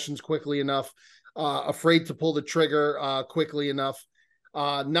progressions quickly enough, afraid to pull the trigger quickly enough.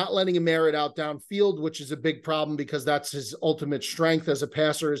 Not letting him air it out downfield, which is a big problem because that's his ultimate strength as a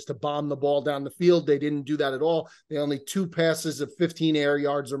passer, is to bomb the ball down the field. They didn't do that at all. They only 2 passes of 15 air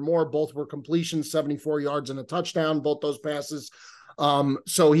yards or more. Both were completions, 74 yards and a touchdown, both those passes.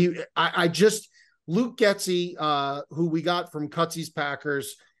 So Luke Getsy, who we got from Cutsy's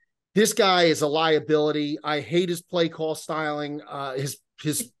Packers, this guy is a liability. I hate his play call styling,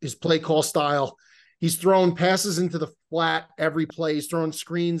 his play call style. He's throwing passes into the flat every play. He's throwing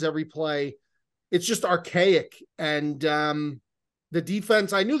screens every play. It's just archaic. And the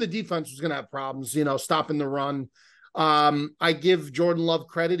defense, I knew the defense was going to have problems, stopping the run. I give Jordan Love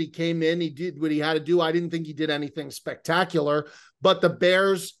credit. He came in, he did what he had to do. I didn't think he did anything spectacular, but the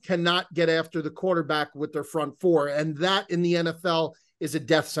Bears cannot get after the quarterback with their front four. And that in the NFL is a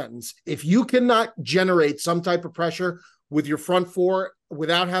death sentence. If you cannot generate some type of pressure with your front four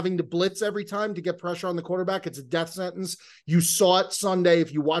without having to blitz every time to get pressure on the quarterback, it's a death sentence. You saw it Sunday.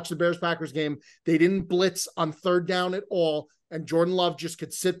 If you watch the Bears-Packers game, they didn't blitz on third down at all, and Jordan Love just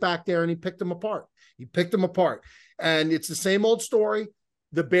could sit back there and he picked them apart. And it's the same old story.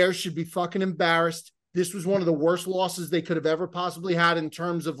 The Bears should be fucking embarrassed. This was one of the worst losses they could have ever possibly had in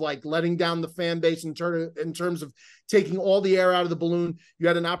terms of like letting down the fan base, in terms of taking all the air out of the balloon. You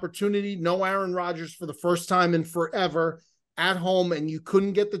had an opportunity, no Aaron Rodgers for the first time in forever at home, and you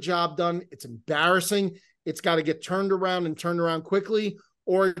couldn't get the job done. It's embarrassing. It's got to get turned around quickly,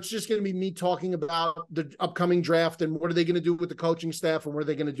 or it's just going to be me talking about the upcoming draft and what are they going to do with the coaching staff and what are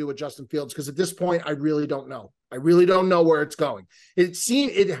they going to do with Justin Fields? Because at this point, I really don't know. I really don't know where it's going.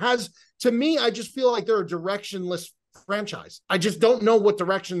 To me, I just feel like they're a directionless franchise. I just don't know what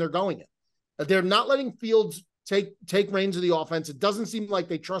direction they're going in. They're not letting Fields take reins of the offense. It doesn't seem like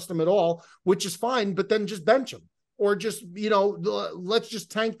they trust him at all, which is fine, but then just bench him. Or just, let's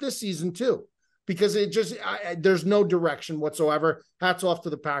just tank this season too, because there's no direction whatsoever. Hats off to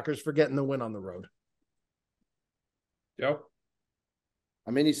the Packers for getting the win on the road. Joe?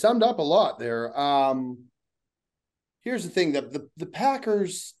 I mean, he summed up a lot there. Here's the thing, that the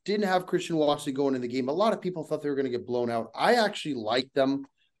Packers didn't have Christian Watson going in the game. A lot of people thought they were going to get blown out. I actually liked them.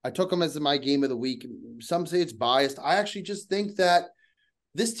 I took them as my game of the week. Some say it's biased. I actually just think that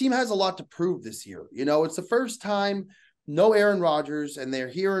this team has a lot to prove this year. It's the first time, no Aaron Rodgers, and they're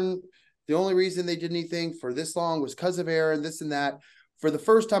hearing the only reason they did anything for this long was because of Aaron, this and that. For the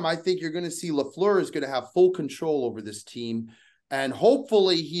first time, I think you're going to see LaFleur is going to have full control over this team. And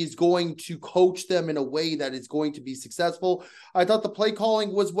hopefully he's going to coach them in a way that is going to be successful. I thought the play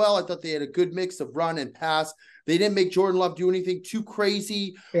calling was well. I thought they had a good mix of run and pass. They didn't make Jordan Love do anything too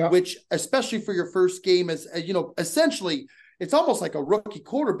crazy, which, especially for your first game, is, essentially, it's almost like a rookie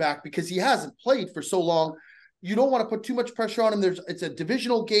quarterback because he hasn't played for so long. You don't want to put too much pressure on him. It's a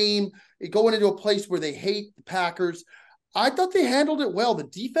divisional game, going into a place where they hate the Packers. I thought they handled it well. The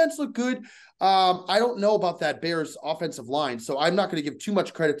defense looked good. I don't know about that Bears offensive line, so I'm not going to give too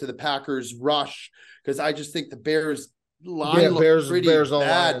much credit to the Packers rush because I just think the Bears line looks pretty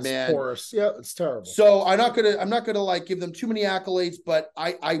bad, man. Porous. Yeah, it's terrible. So I'm not gonna like give them too many accolades, but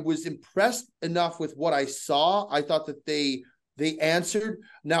I was impressed enough with what I saw. I thought that they answered.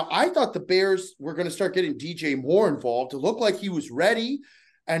 Now I thought the Bears were going to start getting DJ Moore involved. It looked like he was ready.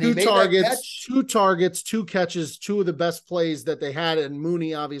 And he made two targets, 2 catches, 2 of the best plays that they had. And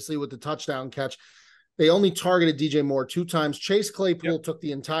Mooney, obviously, with the touchdown catch. They only targeted DJ Moore 2 times. Chase Claypool took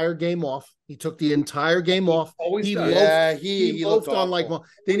the entire game off. He took the entire game off. He loafed on like, well,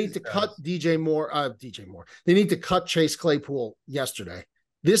 they need to cut DJ Moore. They need to cut Chase Claypool yesterday.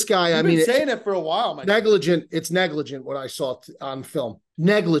 This guy, You've been saying it for a while, man. Negligent. It's negligent what I saw on film.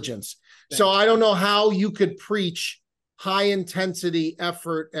 Negligence. Thanks. So I don't know how you could preach high intensity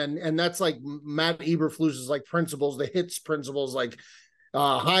effort, and that's like Matt Eberflus's like principles, the hits principles, like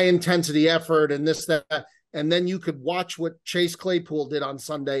high intensity effort and this, that. and then you could watch what Chase Claypool did on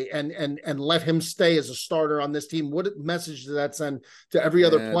Sunday and let him stay as a starter on this team. What message does that send to every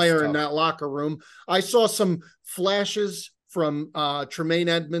other player in that locker room? I saw some flashes from Tremaine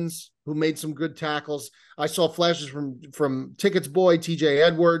Edmonds, who made some good tackles. I saw flashes from Tickets boy, TJ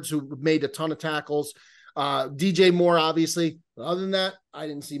Edwards, who made a ton of tackles. DJ Moore, obviously. Other than that, I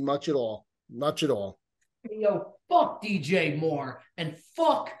didn't see much at all. Much at all. Hey, yo, fuck DJ Moore and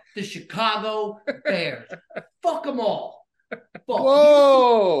fuck the Chicago Bears. Fuck them all. Fuck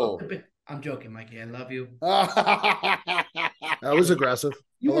Whoa. you. I'm joking, Mikey. I love you. That was aggressive.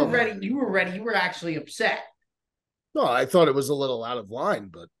 You were ready. You were ready. You were actually upset. No, I thought it was a little out of line,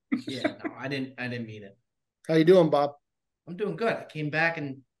 but yeah, no, I didn't mean it. How you doing, Bob? I'm doing good. I came back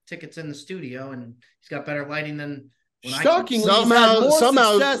and Tickets in the studio, and he's got better lighting than when shockingly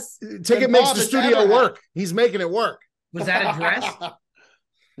somehow Ticket makes the studio work. He's making it work. Was that a dress?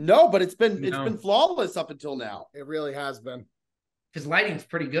 No, but it's been flawless up until now. It really has been. His lighting's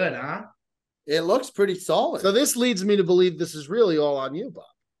pretty good, huh? It looks pretty solid. So this leads me to believe this is really all on you, Bob.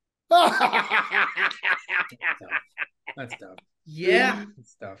 That's tough. Yeah.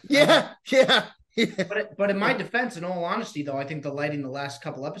 That's tough. Yeah. But in my defense, in all honesty, though, I think the lighting the last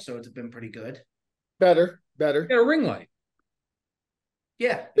couple episodes have been pretty good. Better. Get a ring light.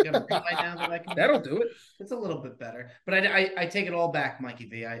 Yeah, you got a ring light now that I can. That'll do it. It's a little bit better, but I take it all back, Mikey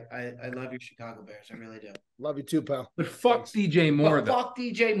V. I love your Chicago Bears. I really do. Love you too, pal. But fuck DJ Moore, though. Fuck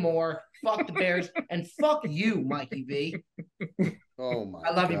DJ Moore. Fuck the Bears, and fuck you, Mikey V. Oh my!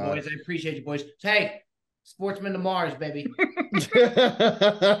 I love you, boys. I appreciate you, boys. Hey, Sportsmen to Mars, baby. This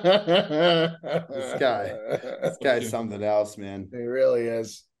guy's something else, man. He really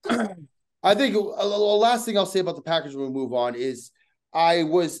is. I think the last thing I'll say about the Packers when we move on is I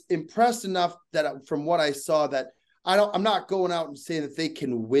was impressed enough that from what I saw that I'm not going out and saying that they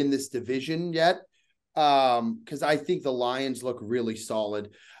can win this division yet, because I think the Lions look really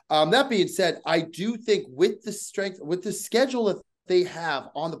solid. That being said, I do think with the schedule that they have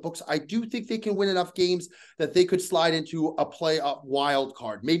on the books, I do think they can win enough games that they could slide into a playoff wild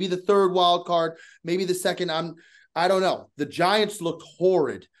card, maybe the third wild card, maybe the second. I don't know. The Giants looked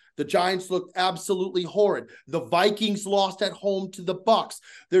horrid. The Giants looked absolutely horrid. The Vikings lost at home to the Bucks.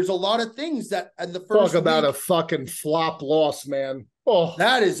 There's a lot of things that in the first talk about a fucking flop loss, man. Oh,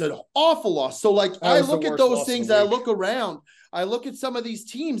 that is an awful loss. So like I look at those things and I look around, I look at some of these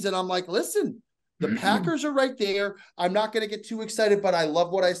teams and I'm like, listen, the Packers are right there. I'm not going to get too excited, but I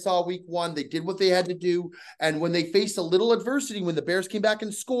love what I saw week one. They did what they had to do. And when they faced a little adversity, when the Bears came back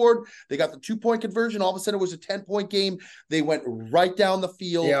and scored, they got the 2-point conversion. All of a sudden it was a 10-point game. They went right down the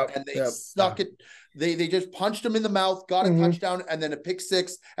field and they stuck it. They just punched them in the mouth, got a touchdown, and then a pick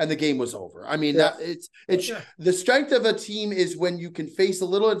six, and the game was over. I mean, it's the strength of a team is when you can face a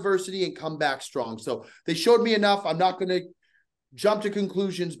little adversity and come back strong. So they showed me enough. I'm not going to jump to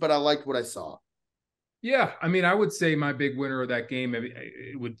conclusions, but I liked what I saw. Yeah, I mean, I would say my big winner of that game,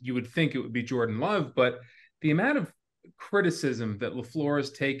 you would think it would be Jordan Love, but the amount of criticism that LaFleur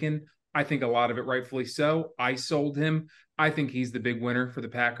has taken, I think a lot of it rightfully so. I sold him. I think he's the big winner for the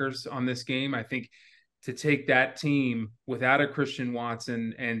Packers on this game. I think to take that team without a Christian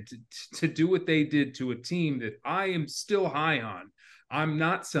Watson and to do what they did to a team that I am still high on. I'm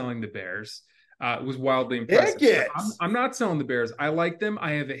not selling the Bears. It was wildly impressive. I'm not selling the Bears. I like them.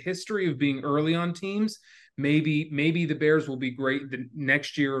 I have a history of being early on teams. Maybe the Bears will be great the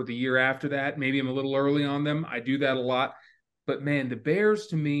next year or the year after that. Maybe I'm a little early on them. I do that a lot. But, man, the Bears,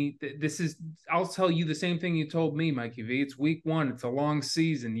 to me, I'll tell you the same thing you told me, Mikey V. It's week one. It's a long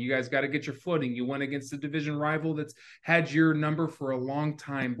season. You guys got to get your footing. You went against a division rival that's had your number for a long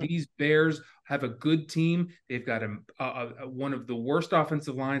time. These Bears have a good team. They've got one of the worst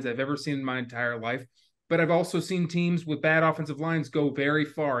offensive lines I've ever seen in my entire life. But I've also seen teams with bad offensive lines go very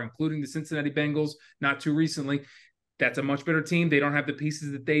far, including the Cincinnati Bengals not too recently. That's a much better team. They don't have the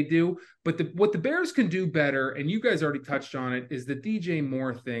pieces that they do. But what the Bears can do better, and you guys already touched on it, is the DJ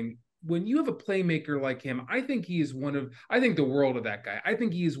Moore thing. When you have a playmaker like him, I think the world of that guy. I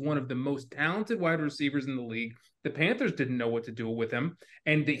think he is one of the most talented wide receivers in the league. The Panthers didn't know what to do with him,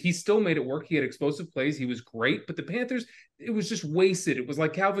 and he still made it work. He had explosive plays. He was great, but the Panthers, it was just wasted. It was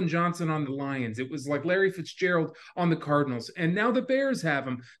like Calvin Johnson on the Lions. It was like Larry Fitzgerald on the Cardinals, and now the Bears have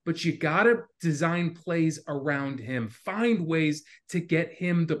him, but you got to design plays around him. Find ways to get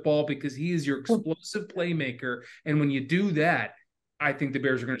him the ball because he is your explosive playmaker, and when you do that, I think the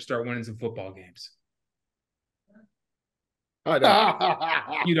Bears are going to start winning some football games. I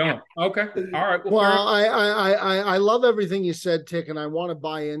don't. You don't? Okay. All right. Well, I love everything you said, Tick, and I want to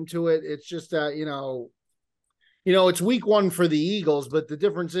buy into it. It's just that, It's week 1 for the Eagles, but the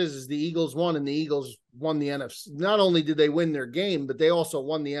difference is the Eagles won and the Eagles won the NFC. Not only did they win their game, but they also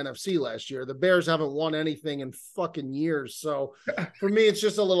won the NFC last year. The Bears haven't won anything in fucking years. So for me, it's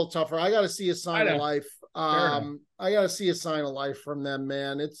just a little tougher. I got to see a sign of life. I got to see a sign of life from them,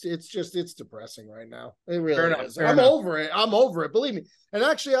 man. It's depressing right now. It really is. I'm over it. I'm over it. Believe me. And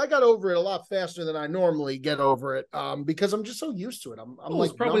actually, I got over it a lot faster than I normally get over it because I'm just so used to it. I'm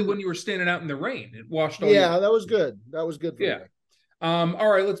like, probably when you were standing out in the rain, it washed all. Yeah, that was good. That was good for me. All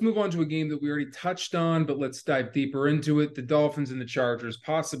right, let's move on to a game that we already touched on, but let's dive deeper into it. The Dolphins and the Chargers,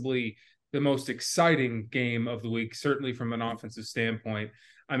 possibly the most exciting game of the week, certainly from an offensive standpoint.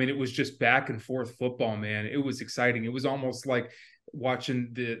 I mean, it was just back and forth football, man. It was exciting. It was almost like watching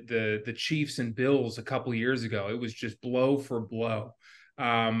the Chiefs and Bills a couple of years ago. It was just blow for blow.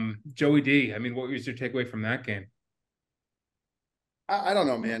 Joey D, I mean, what was your takeaway from that game? I don't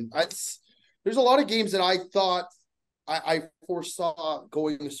know, man. There's a lot of games that I thought I foresaw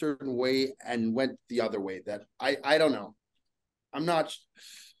going a certain way and went the other way. That I don't know. I'm not.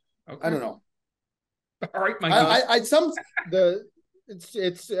 Okay. I don't know. All right, Mike.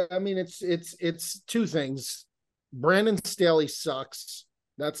 It's two things. Brandon Staley sucks.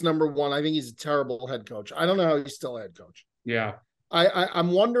 That's number one. I think he's a terrible head coach. I don't know how he's still a head coach. Yeah. I'm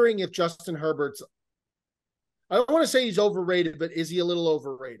wondering if Justin Herbert's, I don't want to say he's overrated, but is he a little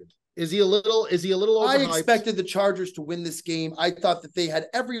overrated? Is he a little overhyped? I expected the Chargers to win this game. I thought that they had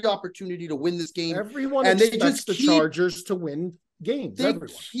every opportunity to win this game. Everyone expects the Chargers to win games. They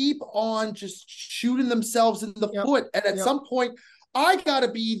keep on just shooting themselves in the foot. And at some point, I got to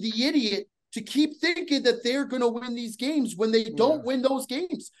be the idiot to keep thinking that they're going to win these games when they don't win those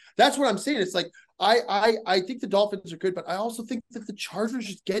games. That's what I'm saying. It's like, I think the Dolphins are good, but I also think that the Chargers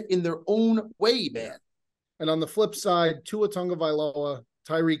just get in their own way, man. And on the flip side, Tua Tagovailoa,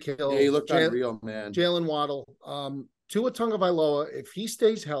 Tyreek Hill, he looked unreal, man. Jalen Waddle, Tua Tagovailoa, if he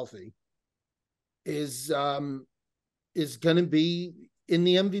stays healthy, is going to be in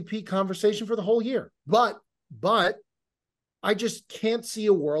the MVP conversation for the whole year. But I just can't see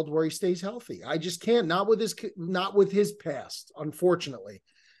a world where he stays healthy. I just can't. Not with his past, unfortunately.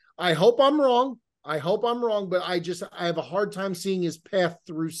 I hope I'm wrong. But I have a hard time seeing his path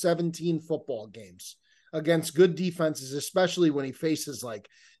through 17 football games against good defenses, especially when he faces like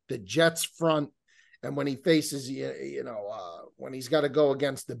the Jets front and when he faces, when he's got to go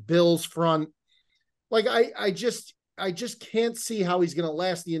against the Bills front. Like, I just can't see how he's going to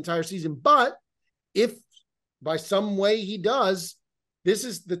last the entire season. But if by some way he does, this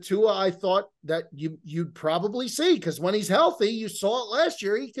is the Tua I thought that you'd probably see, because when he's healthy, you saw it last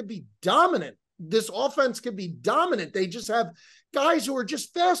year, he could be dominant. This offense could be dominant. They just have guys who are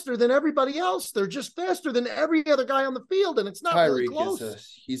just faster than everybody else. They're just faster than every other guy on the field, and it's not really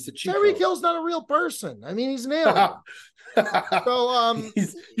close. He's the cheat Tyreek Hill's not a real person. I mean, he's an alien. So,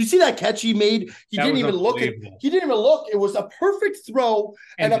 you see that catch he made? He didn't even look. It was a perfect throw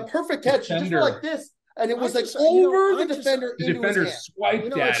and a perfect catch. He just went like this. And it was the defender. The defender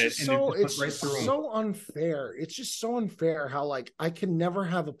swiped at it, it's so unfair. It's just so unfair how, like, I can never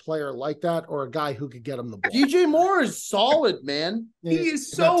have a player like that or a guy who could get him the ball. DJ Moore is solid, man. He is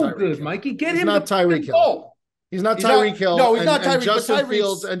so good, Mikey. Get him. Not Tyreek Hill. He's not Tyreek Hill. No, he's not Tyreek. Justin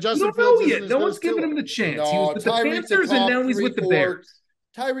Fields and Justin Fields. Yet. No one's giving him the chance. He was with the Panthers, and now he's with the Bears.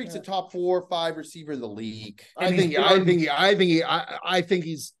 Tyreek's a top 4 or 5 receiver in the league. I think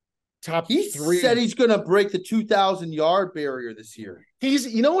he's top 3. He said he's going to break the 2,000-yard barrier this year.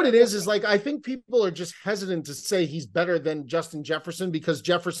 You know what it is like, I think people are just hesitant to say he's better than Justin Jefferson because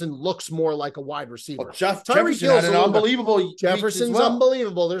Jefferson looks more like a wide receiver. Well, Jefferson had an unbelievable. Jefferson's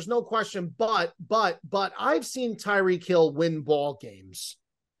unbelievable. There's no question. But I've seen Tyreek Hill win ball games.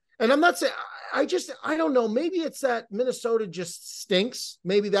 And I'm not saying, I don't know. Maybe it's that Minnesota just stinks.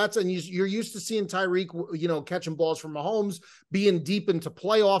 Maybe that's, and you're used to seeing Tyreek, catching balls from Mahomes, being deep into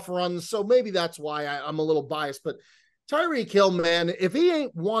playoff runs. So maybe that's why I'm a little biased. But Tyreek Hill, man, if he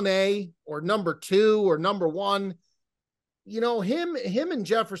ain't 1A or number 2 or number 1, him and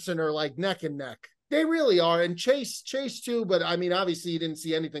Jefferson are like neck and neck. They really are. And Chase too. But I mean, obviously you didn't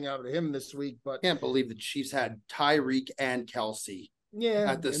see anything out of him this week. But I can't believe the Chiefs had Tyreek and Kelsey.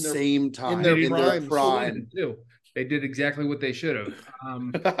 Yeah, at the same time in their prime. They did exactly what they should have.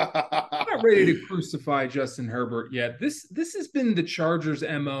 I'm not ready to crucify Justin Herbert yet. This has been the Chargers'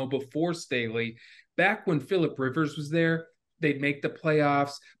 MO before Staley. Back when Phillip Rivers was there, they'd make the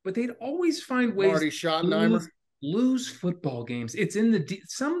playoffs, but they'd always find ways to lose football games. It's in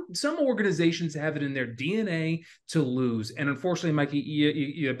some organizations have it in their DNA to lose, and unfortunately,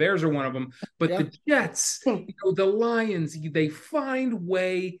 Mikey, the Bears are one of them. But the Jets, the Lions, they find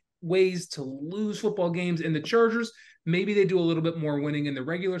way ways to lose football games. And the Chargers, maybe they do a little bit more winning in the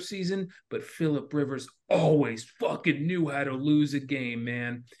regular season, but Phillip Rivers always fucking knew how to lose a game,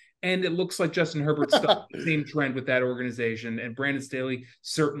 man. And it looks like Justin Herbert's stuck the same trend with that organization. And Brandon Staley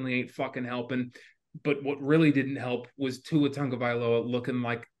certainly ain't fucking helping. But what really didn't help was Tua Tagovailoa looking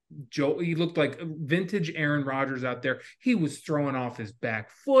like he looked like vintage Aaron Rodgers out there. He was throwing off his back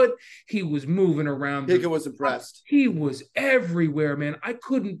foot. He was moving around. Higgins was impressed. He was everywhere, man. I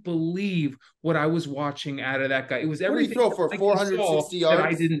couldn't believe what I was watching out of that guy. It was everything. What did he throw for 460 yards that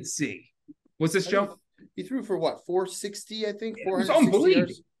I didn't see. What's this, Joe? He threw for what? 460, I think. 460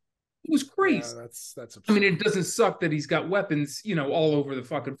 yards. It was crazy. Yeah, that's absurd. I mean, it doesn't suck that he's got weapons, all over the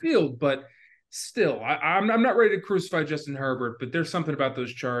fucking field, but still, I'm not ready to crucify Justin Herbert, but there's something about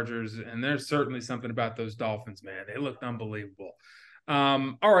those Chargers, and there's certainly something about those Dolphins, man. They looked unbelievable.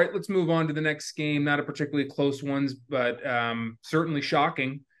 All right, let's move on to the next game. Not a particularly close ones, but certainly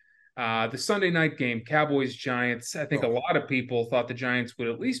shocking. The Sunday night game, Cowboys-Giants. I think a lot of people thought the Giants would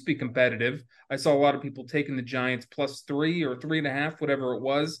at least be competitive. I saw a lot of people taking the Giants +3 or 3.5, whatever it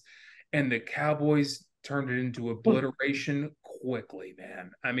was, and the Cowboys turned it into obliteration quickly,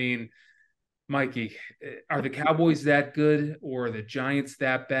 man. I mean, Mikey, are the Cowboys that good, or are the Giants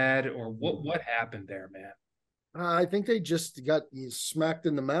that bad, or what happened there, man? I think they just got smacked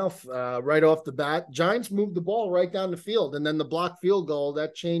in the mouth right off the bat. Giants moved the ball right down the field, and then the blocked field goal,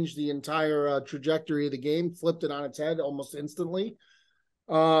 that changed the entire trajectory of the game, flipped it on its head almost instantly.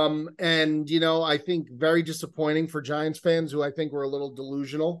 I think very disappointing for Giants fans who I think were a little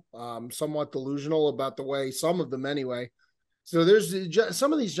delusional, somewhat delusional about the way, some of them anyway. So there's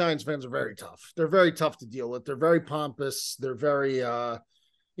some of these Giants fans are very tough. They're very tough to deal with. They're very pompous. They're very,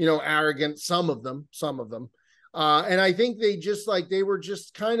 arrogant. Some of them. And I think they were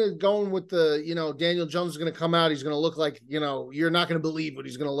just kind of going with the, Daniel Jones is going to come out. He's going to look like, you're not going to believe what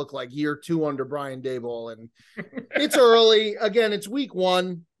he's going to look like year 2 under Brian Daboll. And it's early. Again, it's week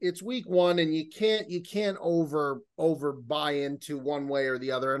 1. And you can't over buy into one way or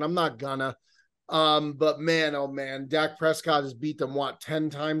the other. And I'm not gonna. But man, oh man, Dak Prescott has beat them 10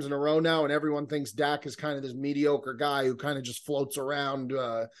 times in a row now, and everyone thinks Dak is kind of this mediocre guy who kind of just floats around,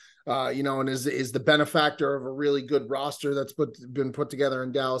 and is the benefactor of a really good roster that's been put together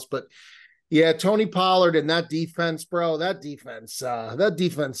in Dallas. But yeah, Tony Pollard and that defense, bro, that defense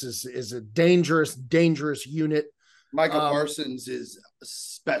is a dangerous unit. Michael Parsons is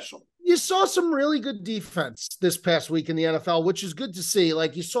special. You saw some really good defense this past week in the NFL, which is good to see.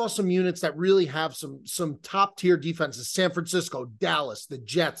 Like, you saw some units that really have some top tier defenses. San Francisco, Dallas, the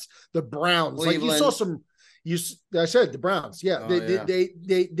Jets, the Browns. Cleveland. Like, you saw some. I said the Browns. Yeah,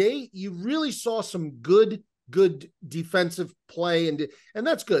 Oh, you really saw some good defensive play, and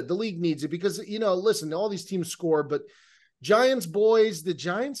that's good. The league needs it because listen, all these teams score, but Giants boys, the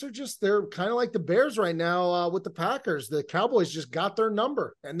Giants they're kind of like the Bears right now with the Packers. The Cowboys just got their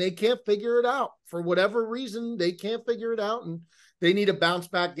number and they can't figure it out for whatever reason. They can't figure it out, and they need a bounce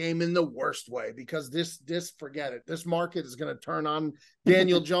back game in the worst way because this forget it. This market is going to turn on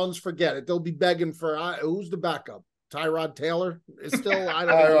Daniel Jones. Forget it. They'll be begging for who's the backup? Tyrod Taylor is still. I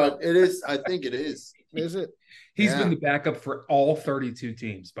don't know. It is. I think it is. Is it? He's been the backup for all 32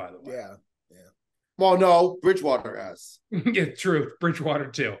 teams, by the way. Yeah. Well, no, Bridgewater has. Yeah, true.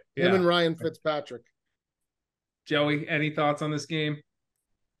 Bridgewater too. Yeah. Him and Ryan Fitzpatrick. Joey, any thoughts on this game?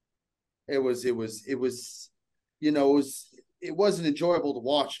 It wasn't enjoyable to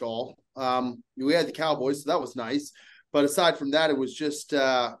watch at all. We had the Cowboys, so that was nice. But aside from that, it was just,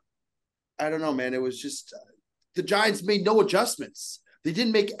 I don't know, man. It was just, the Giants made no adjustments. They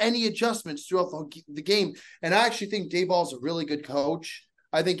didn't make any adjustments throughout the game. And I actually think Daboll's a really good coach.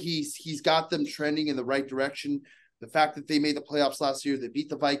 I think he's got them trending in the right direction. The fact that they made the playoffs last year, they beat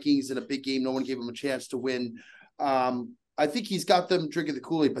the Vikings in a big game. No one gave them a chance to win. I think he's got them drinking the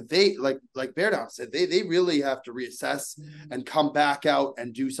Kool-Aid, but they, like Bear Down said, they really have to reassess and come back out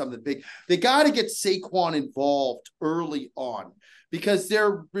and do something big. They got to get Saquon involved early on because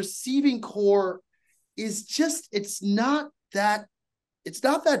their receiving core is just, it's not that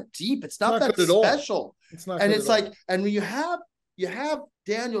deep. It's not that special. It's not, and it's like, and when you have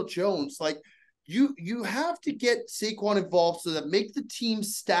Daniel Jones, like you have to get Saquon involved so that make the team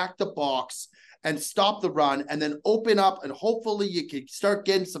stack the box and stop the run and then open up, and hopefully you can start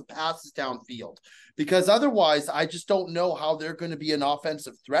getting some passes downfield, because otherwise I just don't know how they're going to be an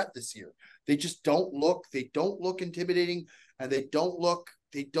offensive threat this year. They just don't look intimidating, and they don't look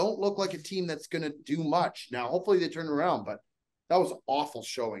like a team that's going to do much. Now, hopefully they turn around, but that was an awful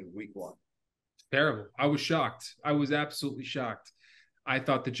showing week 1. Terrible. I was shocked. I was absolutely shocked. I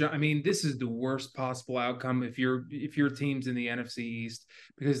thought this is the worst possible outcome if your team's in the NFC East,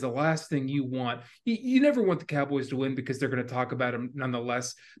 because the last thing you want, you never want the Cowboys to win because they're going to talk about them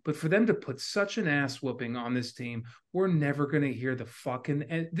nonetheless. But for them to put such an ass whooping on this team, we're never going to hear the fucking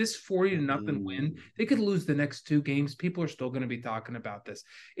and this 40-0 win. They could lose the next 2 games. People are still going to be talking about this.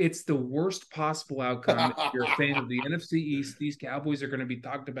 It's the worst possible outcome. If you're a fan of the NFC East, these Cowboys are going to be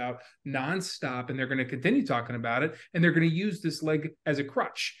talked about nonstop, and they're going to continue talking about it, and they're going to use this leg as a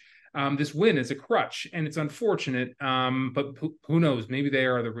crutch, this win as a crutch, and it's unfortunate. But who knows? Maybe they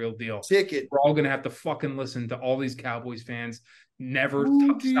are the real deal. Ticket. We're all going to have to fucking listen to all these Cowboys fans never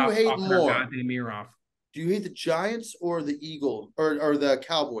Who do you stop hate talking more? our goddamn ear off. Do you hate the Giants or the Eagles or the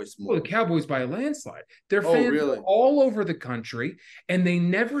Cowboys more? Well, the Cowboys by a landslide. Their fans really? are all over the country, and they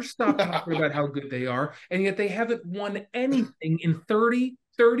never stop talking about how good they are, and yet they haven't won anything in 30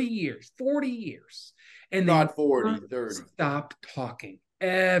 years, 40 years. And they Not 40, 30. Stop talking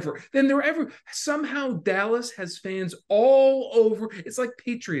ever. Then somehow Dallas has fans all over. It's like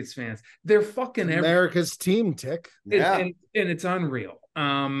Patriots fans. They're fucking America's team, Tick. And it's unreal.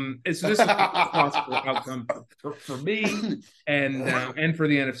 It's just a possible outcome for me and for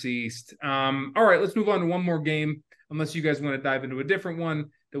the NFC East. All right, let's move on to one more game, unless you guys want to dive into a different one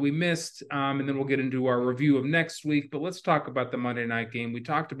that we missed, and then we'll get into our review of next week. But let's talk about the Monday night game. We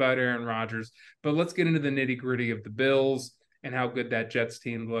talked about Aaron Rodgers, but let's get into the nitty-gritty of the Bills and how good that Jets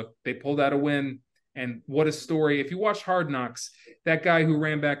team looked. They pulled out a win, and what a story. If you watch Hard Knocks, that guy who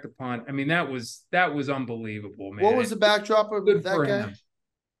ran back the punt, that was unbelievable, man. What was the backdrop of that guy? Him.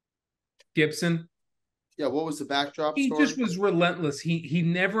 Gibson. Yeah, what was the backdrop He story? just was relentless. He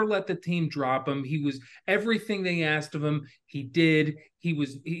never let the team drop him. He was everything they asked of him, he did.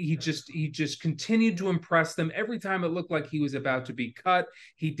 He just continued to impress them. Every time it looked like he was about to be cut,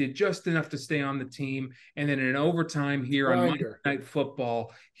 he did just enough to stay on the team. And then in overtime here on Monday Night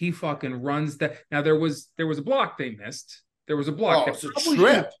Football, he fucking runs that. Now there was a block they missed. There was a block. Oh, it's a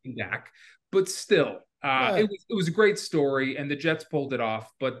trip. Back, but still, it was a great story, and the Jets pulled it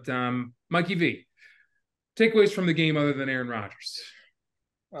off. But Mikey V, takeaways from the game other than Aaron Rodgers.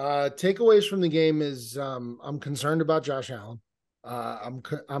 Takeaways from the game is I'm concerned about Josh Allen.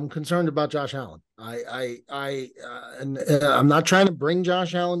 I'm concerned about Josh Allen. And I'm not trying to bring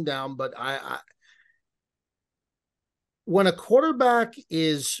Josh Allen down, but I when a quarterback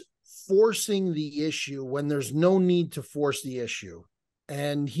is forcing the issue when there's no need to force the issue,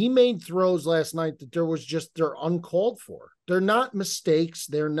 and he made throws last night that they're uncalled for. They're not mistakes.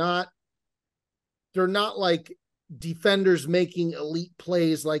 They're not like defenders making elite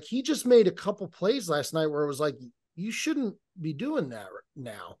plays. Like, he just made a couple plays last night where it was like, you shouldn't be doing that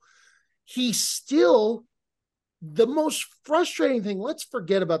now. He's still the most frustrating thing. Let's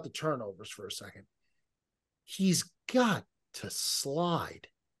forget about the turnovers for a second. He's got to slide.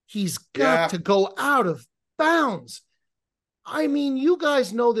 He's got to go out of bounds. I mean, you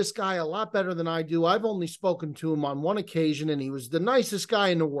guys know this guy a lot better than I do. I've only spoken to him on one occasion, and he was the nicest guy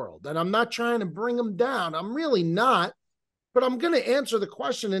in the world. And I'm not trying to bring him down. I'm really not. But I'm going to answer the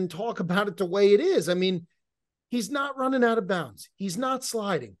question and talk about it the way it is. I mean, he's not running out of bounds. He's not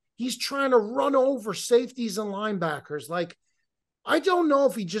sliding. He's trying to run over safeties and linebackers. Like, I don't know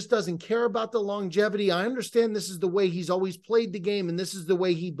if he just doesn't care about the longevity. I understand this is the way he's always played the game, and this is the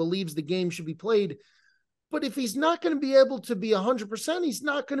way he believes the game should be played. But if he's not going to be able to be 100%, he's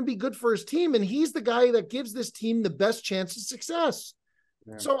not going to be good for his team. And he's the guy that gives this team the best chance of success.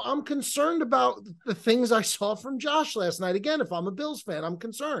 Yeah. So I'm concerned about the things I saw from Josh last night. Again, if I'm a Bills fan, I'm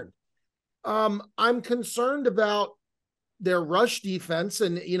concerned. I'm concerned about their rush defense.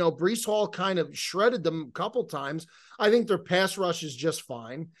 And, Breece Hall kind of shredded them a couple times. I think their pass rush is just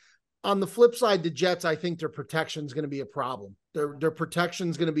fine. On the flip side, the Jets, I think their protection is going to be a problem. Their protection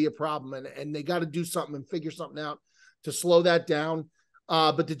is going to be a problem, and they got to do something and figure something out to slow that down.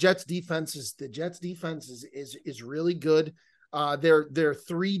 But the Jets defense is really good. They're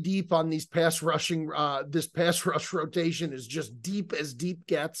 3 deep on these pass rushing. This pass rush rotation is just deep as deep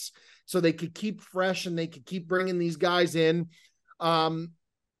gets, so they could keep fresh and they could keep bringing these guys in. And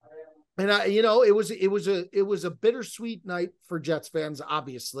it was a bittersweet night for Jets fans,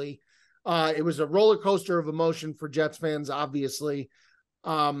 obviously. It was a roller coaster of emotion for Jets fans, obviously.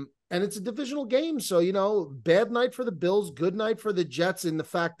 And it's a divisional game. So, bad night for the Bills, good night for the Jets in the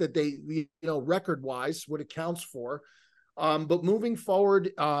fact that they, record wise, what it counts for. But moving forward,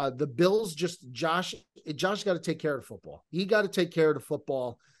 the Bills, Josh got to take care of the football. He got to take care of the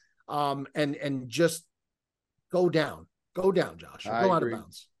football, and just go down, Josh. Go out of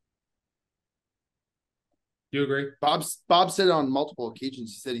bounds. You agree? Bob said on multiple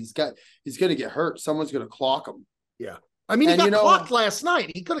occasions, he said he's going to get hurt. Someone's going to clock him. Yeah. I mean, he And, got clocked last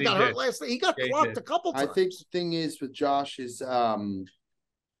night. He could have got hurt did. last night. He got clocked a couple times. I think the thing is with Josh is,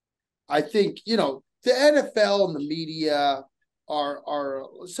 I think, the NFL and the media are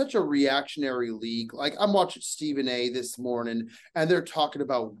such a reactionary league. Like, I'm watching Stephen A this morning, and they're talking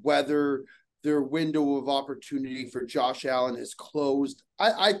about whether their window of opportunity for Josh Allen is closed.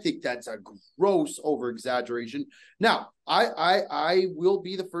 I think that's a gross over exaggeration. Now, I will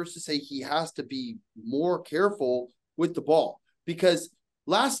be the first to say he has to be more careful with the ball, because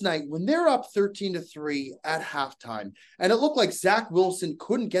last night when they're up 13-3 at halftime, and it looked like Zach Wilson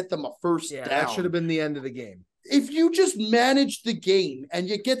couldn't get them a first down. That should have been the end of the game. If you just manage the game and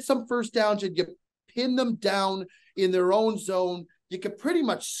you get some first downs and you pin them down in their own zone, you could pretty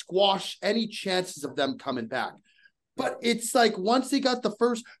much squash any chances of them coming back. But it's like once they got the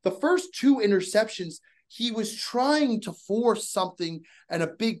first two interceptions, he was trying to force something and a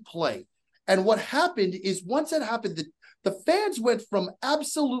big play. And what happened is once that happened, the fans went from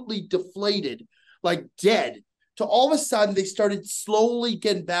absolutely deflated, like dead, to all of a sudden they started slowly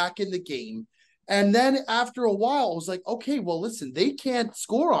getting back in the game. And then after a while, it was like, okay, well, listen, they can't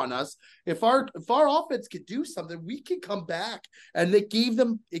score on us. If our offense could do something, we can come back. And it gave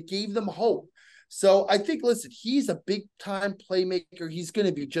them hope. So I think, listen, he's a big time playmaker. He's going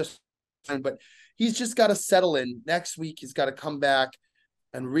to be just fine, but he's just got to settle in. Next week, he's got to come back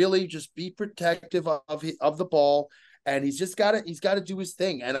and really just be protective of the ball. And he's got to do his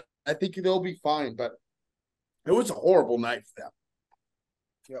thing. And I think they'll be fine. But it was a horrible night for them.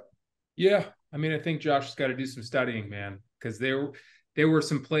 Yep. Yeah. I mean, I think Josh has got to do some studying, man, because there were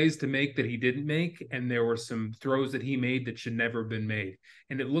some plays to make that he didn't make, and there were some throws that he made that should never have been made.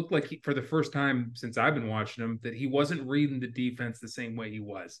 And it looked like for the first time since I've been watching him, that he wasn't reading the defense the same way he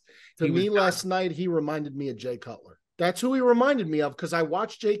was. Last night, he reminded me of Jay Cutler. That's who he reminded me of, because I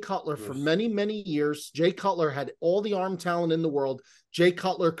watched Jay Cutler for many, many years. Jay Cutler had all the arm talent in the world. Jay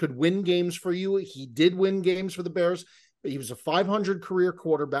Cutler could win games for you. He did win games for the Bears. He was a 500 career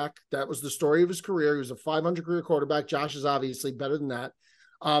quarterback. That was the story of his career. He was a 500 career quarterback. Josh is obviously better than that.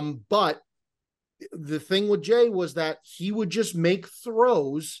 But the thing with Jay was that he would just make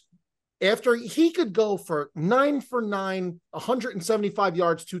throws after he could go for 9 for 9, 175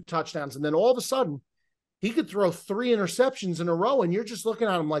 yards, 2 touchdowns. And then all of a sudden he could throw 3 interceptions in a row. And you're just looking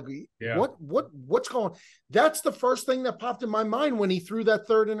at him like, what's going on? That's the first thing that popped in my mind when he threw that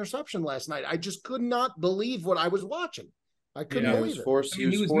 3rd interception last night. I just could not believe what I was watching. I couldn't believe it.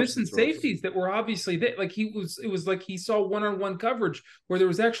 He was missing safeties that were obviously it was like he saw one-on-one coverage where there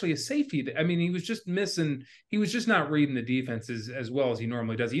was actually a safety. I mean, he was just not reading the defenses as well as he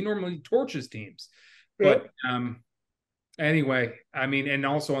normally does. He normally torches teams. But anyway, I mean, and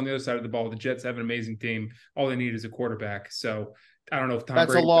also on the other side of the ball, the Jets have an amazing team. All they need is a quarterback. So I don't know if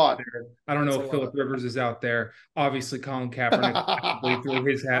That's Brady's a lot. There. I don't know if Phillip Rivers is out there. Obviously, Colin Kaepernick threw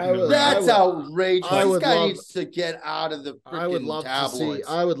his hat. That's outrageous. This guy needs to get out of the freaking tabloids.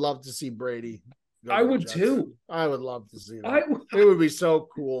 I would love to see Brady. I would too. I would love to see that. It would be so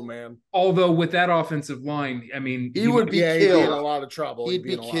cool, man. Although with that offensive line, I mean, he would be killed. He'd be in a lot of trouble. He'd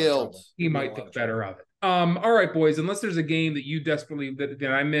be killed. He might think better of it. All right, boys, unless there's a game that you desperately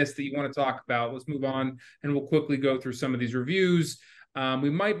that I missed that you want to talk about, let's move on and we'll quickly go through some of these reviews.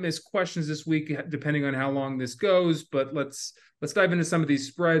 We might miss questions this week depending on how long this goes, but let's dive into some of these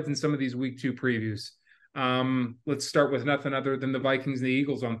spreads and some of these week 2 previews. Let's start with nothing other than the Vikings and the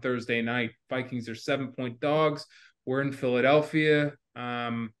Eagles on Thursday night. Vikings are 7-point dogs. We're in Philadelphia.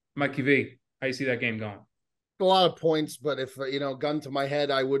 Mikey V, how you see that game going? A lot of points, but if gun to my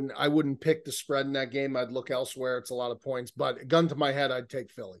head, I wouldn't pick the spread in that game. I'd look elsewhere. It's a lot of points, but gun to my head, I'd take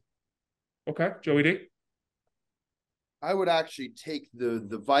Philly. Okay, Joey D. I would actually take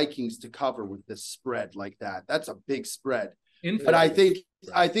the Vikings to cover with this spread like that. That's a big spread. But I think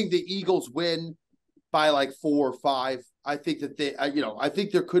the Eagles win by like 4 or 5. I think that I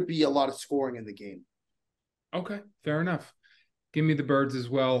think there could be a lot of scoring in the game. Okay, fair enough. Give me the Birds as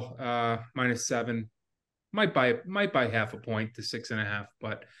well. -7. Might buy half a point to 6.5.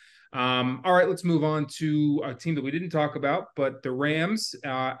 But all right, let's move on to a team that we didn't talk about, but the Rams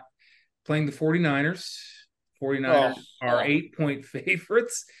playing the 49ers. 49ers are 8-point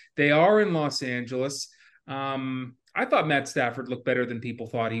favorites. They are in Los Angeles. I thought Matt Stafford looked better than people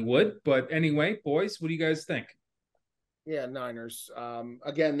thought he would. But anyway, boys, what do you guys think? Yeah, Niners.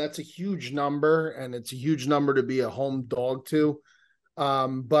 Again, that's a huge number, and it's a huge number to be a home dog to.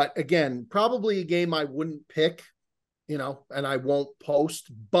 But again, probably a game I wouldn't pick, and I won't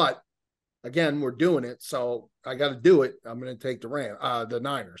post. But again, we're doing it, so I got to do it. I'm going to take the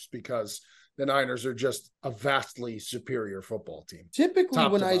Niners because the Niners are just a vastly superior football team. Typically,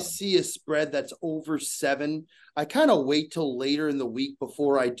 when I see a spread that's over 7, I kind of wait till later in the week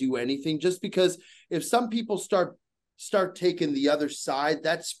before I do anything, just because if some people start taking the other side,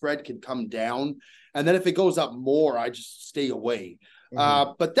 that spread can come down. And then if it goes up more, I just stay away.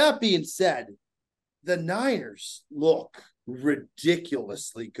 But that being said, the Niners look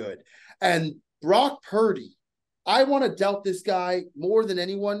ridiculously good. And Brock Purdy, I want to doubt this guy more than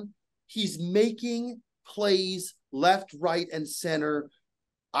anyone. He's making plays left, right, and center.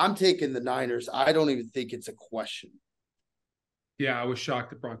 I'm taking the Niners. I don't even think it's a question. Yeah, I was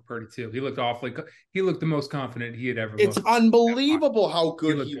shocked at Brock Purdy too. He looked awfully. He looked the most confident he had ever looked. It's unbelievable how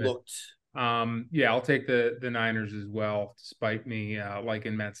good he looked. Yeah, I'll take the Niners as well, despite me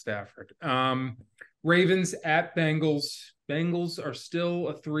liking Matt Stafford. Ravens at Bengals. Bengals are still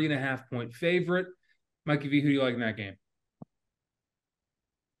a 3.5-point favorite. Mikey V, who do you like in that game?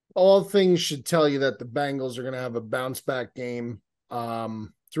 All things should tell you that the Bengals are going to have a bounce back game.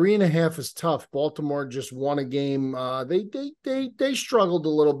 3.5 is tough. Baltimore just won a game. They struggled a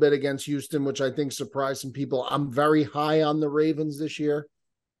little bit against Houston, which I think surprised some people. I'm very high on the Ravens this year.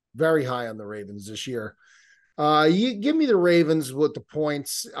 Very high on the Ravens this year. You give me the Ravens with the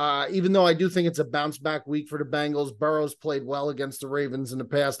points, even though I do think it's a bounce back week for the Bengals. Burrow's played well against the Ravens in the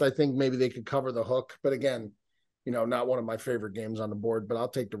past. I think maybe they could cover the hook. But again, not one of my favorite games on the board, but I'll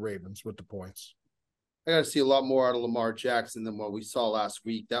take the Ravens with the points. I got to see a lot more out of Lamar Jackson than what we saw last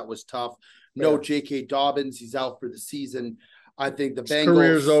week. That was tough. No J.K. Dobbins. He's out for the season. I think the Bengals. His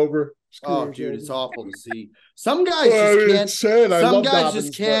career's over. It's awful to see. Some guys just can't. Some guys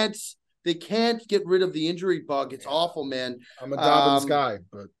just can't. They can't get rid of the injury bug. It's awful, man. I'm a Dobbins guy,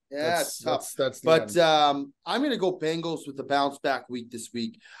 but yeah, it's tough. I'm going to go Bengals with the bounce back week this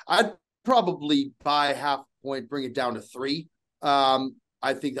week. I'd probably buy half point, bring it down to 3.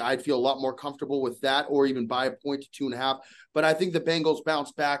 I think that I'd feel a lot more comfortable with that, or even buy a point to 2.5. But I think the Bengals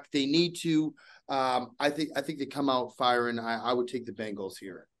bounce back. They need to. I think they come out firing. I would take the Bengals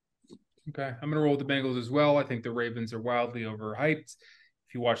here. Okay, I'm going to roll with the Bengals as well. I think the Ravens are wildly overhyped.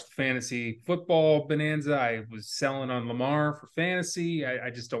 If you watch the fantasy football bonanza, I was selling on Lamar for fantasy. I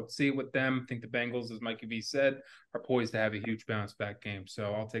just don't see it with them. I think the Bengals, as Mikey V said, are poised to have a huge bounce back game.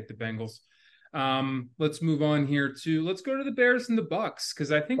 So I'll take the Bengals. Let's move on here let's go to the Bears and the Bucks,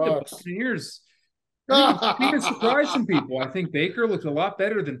 because I think the Buccaneers even surprised some people. I think Baker looked a lot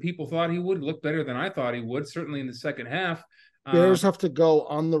better than people thought he would. Look better than I thought he would, certainly in the second half. Bears have to go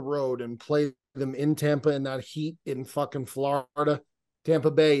on the road and play them in Tampa in that heat in fucking Florida.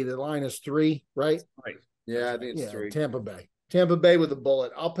 Tampa Bay, the line is 3, right? Right. Yeah, I think it's 3. Tampa Bay with a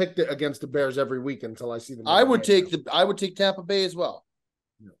bullet. I'll pick against the Bears every week until I see them. I would take Tampa Bay as well.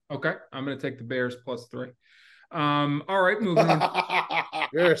 Okay, I'm going to take the Bears +3. All right, moving on.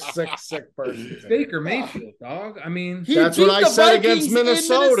 You're a sick person. Baker Mayfield, dog. I mean, that's what I said against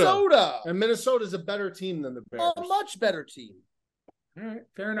Minnesota. And Minnesota's a better team than the Bears. A much better team. All right,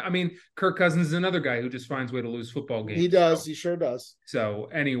 fair enough. I mean, Kirk Cousins is another guy who just finds a way to lose football games. He does. He sure does. So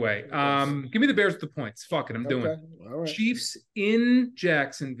anyway, give me the Bears with the points. Fuck it, I'm doing it. All right. Chiefs in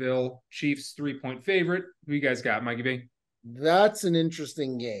Jacksonville. Chiefs 3-point favorite. Who you guys got, Mikey B? That's an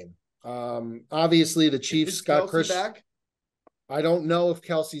interesting game. Obviously the Chiefs got Chris back. I don't know if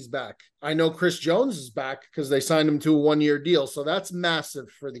Kelsey's back. I know Chris Jones is back because they signed him to a 1-year deal. So that's massive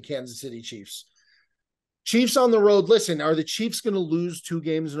for the Kansas City Chiefs. Chiefs on the road. Listen, are the Chiefs going to lose 2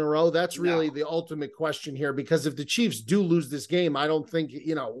 games in a row? That's really the ultimate question here, because if the Chiefs do lose this game, I don't think,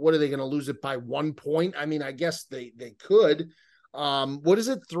 what are they going to lose it by 1 point? I mean, I guess they could. What is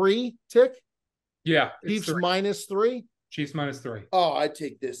it? 3 tick? Yeah. Chiefs -3. Chiefs -3. Oh, I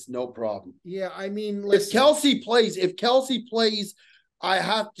take this. No problem. Yeah. I mean, listen, if Kelsey plays, I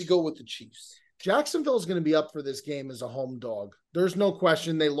have to go with the Chiefs. Jacksonville is going to be up for this game as a home dog. There's no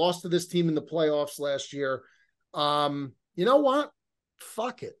question. They lost to this team in the playoffs last year. You know what?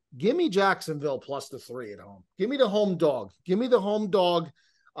 Fuck it. Give me Jacksonville +3 at home. Give me the home dog. Give me the home dog.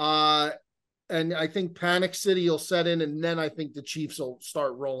 And I think Panic City will set in, and then I think the Chiefs will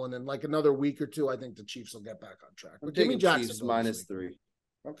start rolling. In like another week or 2, I think the Chiefs will get back on track. But give me Jacksonville -3.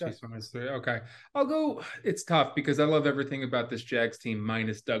 Okay. Chiefs -3. Okay. I'll go. It's tough because I love everything about this Jags team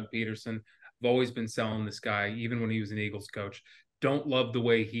minus Doug Peterson. I've always been selling this guy, even when he was an Eagles coach. Don't love the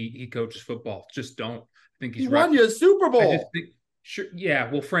way he coaches football. Just don't. I think he won you a Super Bowl. Sure.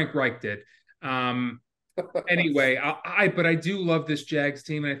 Yeah. Well, Frank Reich did. Anyway, but I do love this Jags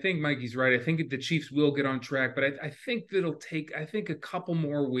team, and I think Mikey's right. I think the Chiefs will get on track, but I think it'll take a couple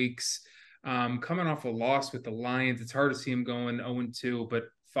more weeks. Coming off a loss with the Lions, it's hard to see him going 0-2. But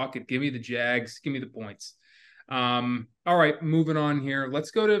fuck it, give me the Jags, give me the points. All right, moving on here.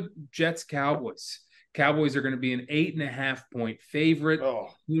 Let's go to Jets Cowboys. Cowboys are going to be an 8.5-point favorite. Oh,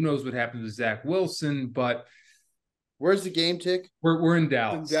 Who knows what happens with Zach Wilson, but where's the game tick? we're in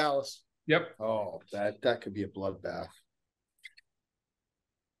Dallas. In Dallas. Yep. Oh, that could be a bloodbath.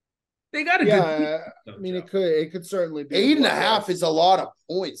 They got a good. I mean, it could certainly be 8.5 is a lot of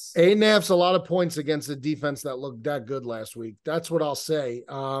points. 8.5 is a lot of points against a defense that looked that good last week. That's what I'll say.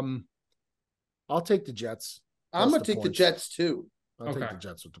 I'll take the Jets. I'm going to take the Jets too. I'll take the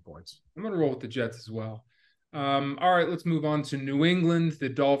Jets with the points. I'm going to roll with the Jets as well. All right, let's move on to New England. The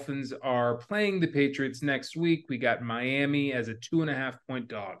Dolphins are playing the Patriots next week. We got Miami as a 2.5-point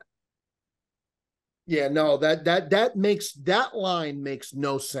dog. Yeah, no, that line makes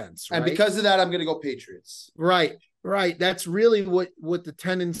no sense. Right? And because of that, I'm going to go Patriots. Right. That's really what the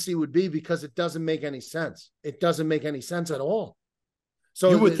tendency would be, because it doesn't make any sense. It doesn't make any sense at all. So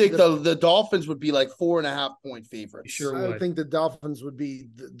you would think the Dolphins would be like 4.5-point favorites. Sure I would. would think the Dolphins would be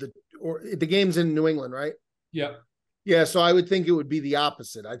the game's in New England, right? Yep. Yeah, so I would think it would be the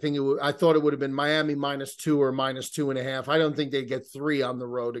opposite. I thought it would have been Miami -2 or -2.5. I don't think they'd get 3 on the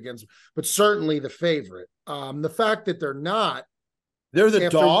road against, but certainly the favorite. The fact that they're not. They're the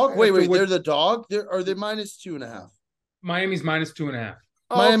dog? Wait, they're the dog? Are they -2.5? Miami's -2.5.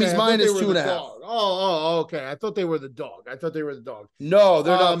 Oh, Miami's okay. -2.5. Okay. I thought they were the dog. No,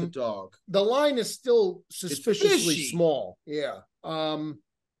 they're not the dog. The line is still suspiciously fishy. small. Yeah.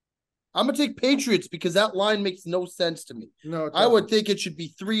 I'm going to take Patriots because that line makes no sense to me. No, I would think it should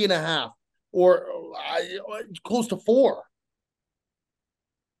be 3.5 or close to 4.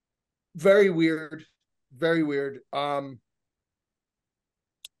 Very weird. Very weird.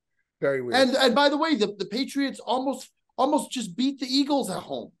 Very weird. And by the way, the Patriots almost just beat the Eagles at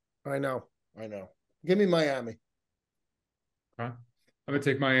home. I know. Give me Miami. Okay. I'm going to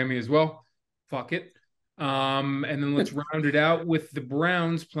take Miami as well. Fuck it. And then let's round it out with the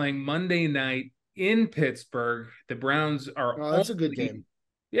Browns playing Monday night in Pittsburgh. The Browns are that's a good game.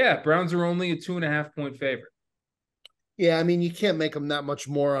 Yeah, Browns are only a 2.5-point favorite. Yeah, I mean, you can't make them that much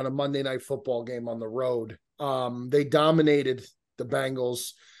more on a Monday night football game on the road. They dominated the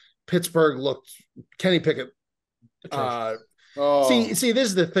Bengals. Pittsburgh looked Kenny Pickett. See, this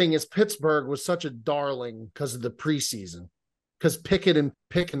is the thing: is Pittsburgh was such a darling because of the preseason. Because Pickett and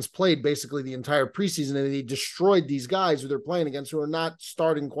Pickens played basically the entire preseason, and they destroyed these guys who they're playing against, who are not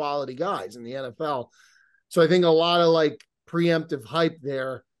starting quality guys in the NFL. So I think a lot of like preemptive hype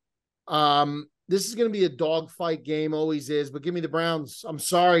there. This is going to be a dogfight game, always is. But give me the Browns. I'm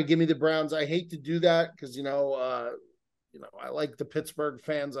sorry, give me the Browns. I hate to do that because I like the Pittsburgh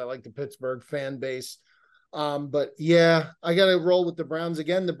fans. I like the Pittsburgh fan base. But yeah, I got to roll with the Browns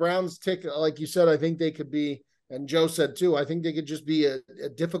again. The Browns tick, like you said. I think they could be. And Joe said too, I think they could just be a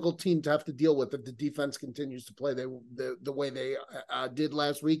difficult team to have to deal with if the defense continues to play the way they did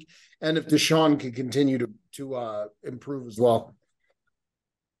last week, and if Deshaun can continue to improve as well.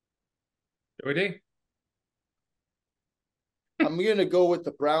 Joey, I'm going to go with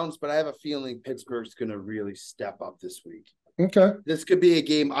the Browns, but I have a feeling Pittsburgh's going to really step up this week. Okay, this could be a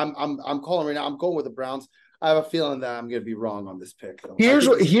game. I'm calling right now. I'm going with the Browns. I have a feeling that I'm going to be wrong on this pick. Though.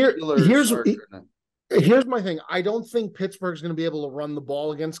 Here's my thing. I don't think Pittsburgh's going to be able to run the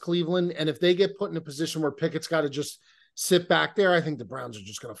ball against Cleveland. And if they get put in a position where Pickett's got to just sit back there, I think the Browns are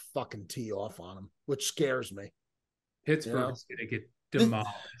just going to fucking tee off on them, which scares me. Pittsburgh's going to get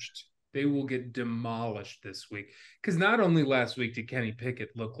demolished. They will get demolished this week. Because not only last week did Kenny Pickett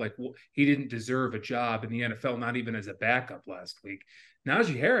look like he didn't deserve a job in the NFL, not even as a backup last week.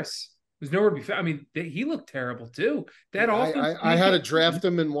 Najee Harris was nowhere to be found. I mean, he looked terrible too. I had to draft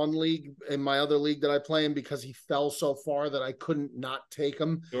him in one league, in my other league that I play in, because he fell so far that I couldn't not take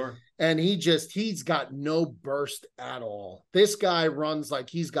him. Sure. And he's got no burst at all. This guy runs like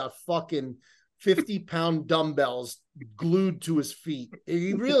he's got fucking 50-pound dumbbells glued to his feet.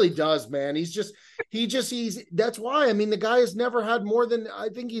 He really does, man. He's that's why. I mean, the guy has never had more than, I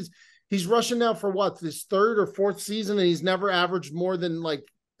think he's rushing now for this 3rd or 4th season, and he's never averaged more than like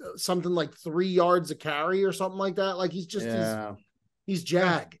something like 3 yards a carry or something like that. Like he's Jag. He's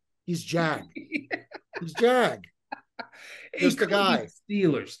Jag. He's Jag. Just a guy.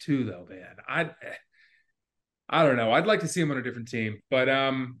 Steelers too, though, man. I don't know. I'd like to see him on a different team. But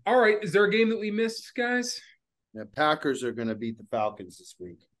all right, is there a game that we missed, guys? Yeah, Packers are going to beat the Falcons this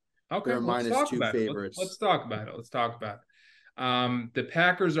week. Okay, they're -2 favorites. Let's talk about it. The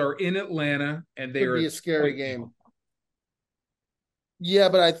Packers are in Atlanta, and they Could be a scary game. Yeah,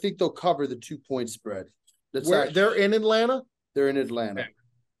 but I think they'll cover the 2-point spread. They're in Atlanta? They're in Atlanta. Okay.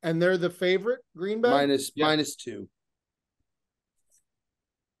 And they're the favorite, Green Bay? -2.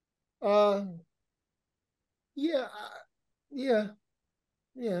 Yeah, yeah,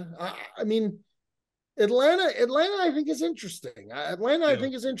 yeah. I mean, Atlanta, I think is interesting. I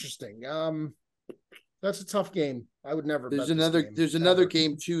think is interesting. That's a tough game. I would never bet this game. There's another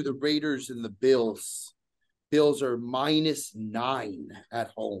game too. The Raiders and the Bills. Bills are -9 at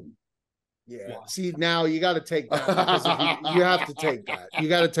home. Yeah. Wow. See, now you got to take that because you have to take that. You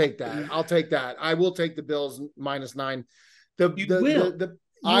got to take that. I'll take that. I will take the Bills -9.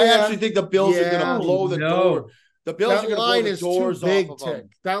 I actually think the Bills are going to blow the door. The Bills are going to blow the doors off of them.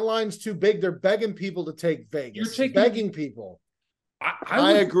 That line's too big. They're begging people to take Vegas. Begging people.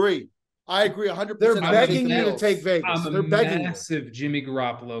 I agree. I agree 100%. They're begging you to take Vegas. I'm They're begging massive Jimmy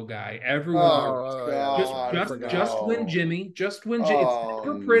Garoppolo guy. Everyone, just win Jimmy. Just win Jimmy. It's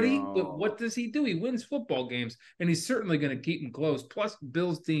never pretty, but what does he do? He wins football games, and he's certainly going to keep them close. Plus,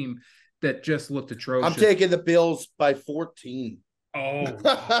 Bills team that just looked atrocious. I'm taking the Bills by 14. Oh,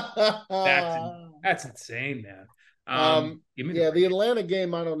 that's insane, man. The Atlanta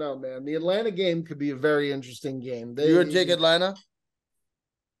game, I don't know, man. The Atlanta game could be a very interesting game. You would take Atlanta?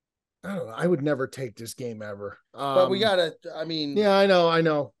 I don't know. I would never take this game ever. But we gotta. Yeah, I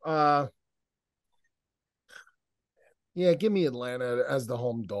know. Yeah, give me Atlanta as the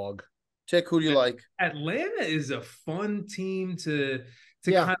home dog. Tick, who do you like? Atlanta is a fun team to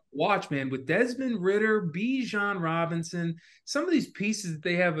kind of watch, man. With Desmond Ridder, Bijan Robinson, some of these pieces that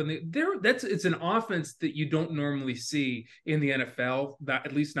they have it's an offense that you don't normally see in the NFL.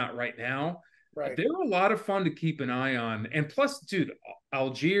 At least not right now. Right. They're a lot of fun to keep an eye on. And plus, dude,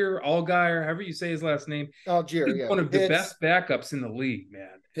 Allgeier, however you say his last name. Allgeier, yeah. One of the best backups in the league,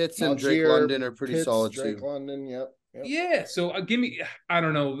 man. Pitts and Drake London are pretty solid too. Drake London, yep. Yeah, so I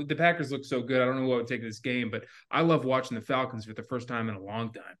don't know. The Packers look so good. I don't know who I would take this game, but I love watching the Falcons for the first time in a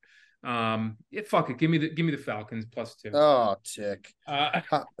long time. Fuck it. Give me the Falcons +2. Oh, Tick.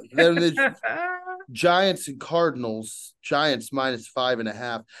 Then the Giants and Cardinals. Giants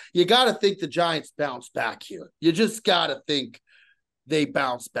 -5.5. You got to think the Giants bounce back here. You just got to think they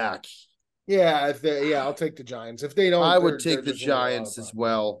bounce back. Yeah, I'll take the Giants. If they don't, I would take the Giants as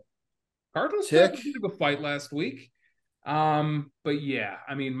well. Cardinals had a bit of a fight last week. But yeah,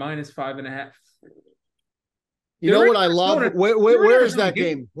 I mean -5.5. You know what I love? Where is that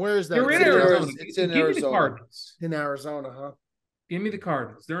game? Where is that? They're in Arizona. It's in Arizona. Cardinals. In Arizona, huh? Give me the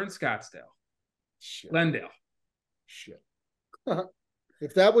Cardinals. They're in Scottsdale. Shit. Glendale. Shit.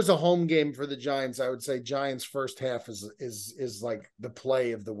 If that was a home game for the Giants, I would say Giants first half is like the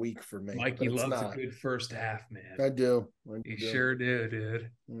play of the week for me. Mikey loves a good first half, man. I do. You sure do, dude.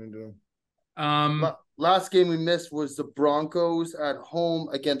 I do. Last game we missed was the Broncos at home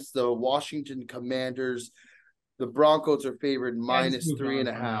against the Washington Commanders. The Broncos are favored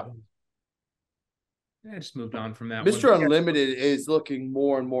 -3.5. I just moved on from that. Mr. Unlimited is looking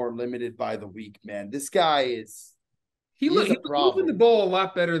more and more limited by the week, man. This guy is he was moving the ball a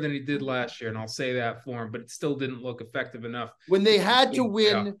lot better than he did last year, and I'll say that for him, but it still didn't look effective enough. When they had to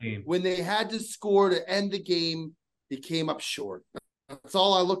win, when they had to score to end the game, he came up short. That's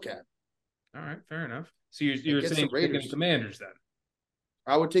all I look at. All right, fair enough. So you're saying the Commanders then?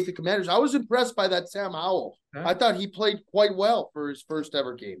 I would take the Commanders. I was impressed by that Sam Howell. Huh? I thought he played quite well for his first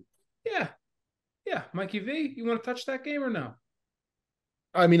ever game. Yeah, Mikey V, you want to touch that game or no?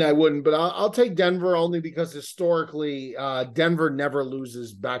 I mean, I wouldn't, but I'll take Denver only because historically, Denver never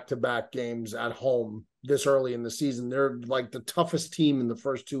loses back-to-back games at home this early in the season. They're like the toughest team in the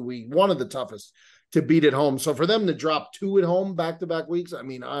first 2 weeks, one of the toughest to beat at home. So for them to drop 2 at home back-to-back weeks, I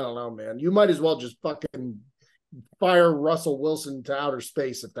mean, I don't know, man. You might as well just fucking fire Russell Wilson to outer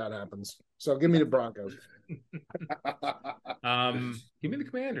space if that happens. So give me the Broncos. Give me the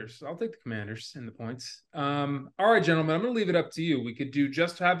Commanders. I'll take the Commanders and the points. All right, gentlemen, I'm going to leave it up to you. We could do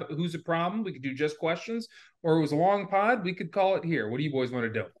just have who's a problem. We could do just questions, or it was a long pod. We could call it here. What do you boys want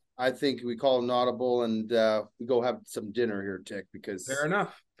to do? I think we call an audible and we go have some dinner here, Tick, because fair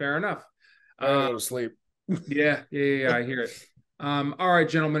enough. I go to sleep. Yeah, I hear it. All right,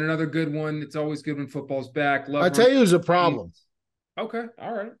 gentlemen, another good one. It's always good when football's back. I tell you who's a problem. Okay,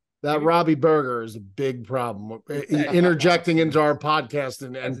 all right. That Robbie Berger is a big problem. Interjecting into our podcast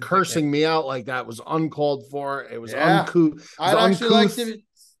and cursing me out like that was uncalled for. It was uncouth. I'd like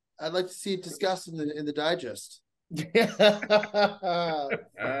to see it discussed in the digest.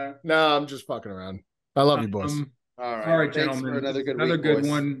 No, I'm just fucking around. I love you, boys. All right, gentlemen. Another good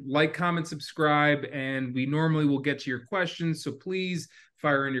one. Like, comment, subscribe, and we normally will get to your questions. So please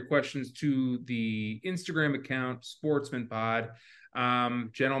fire in your questions to the Instagram account, Sportsmen Pod.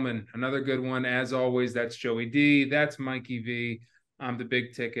 Gentlemen, another good one. As always, that's Joey D. That's Mikey V. I'm the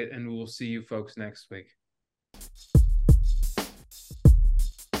Big Ticket, and we will see you folks next week.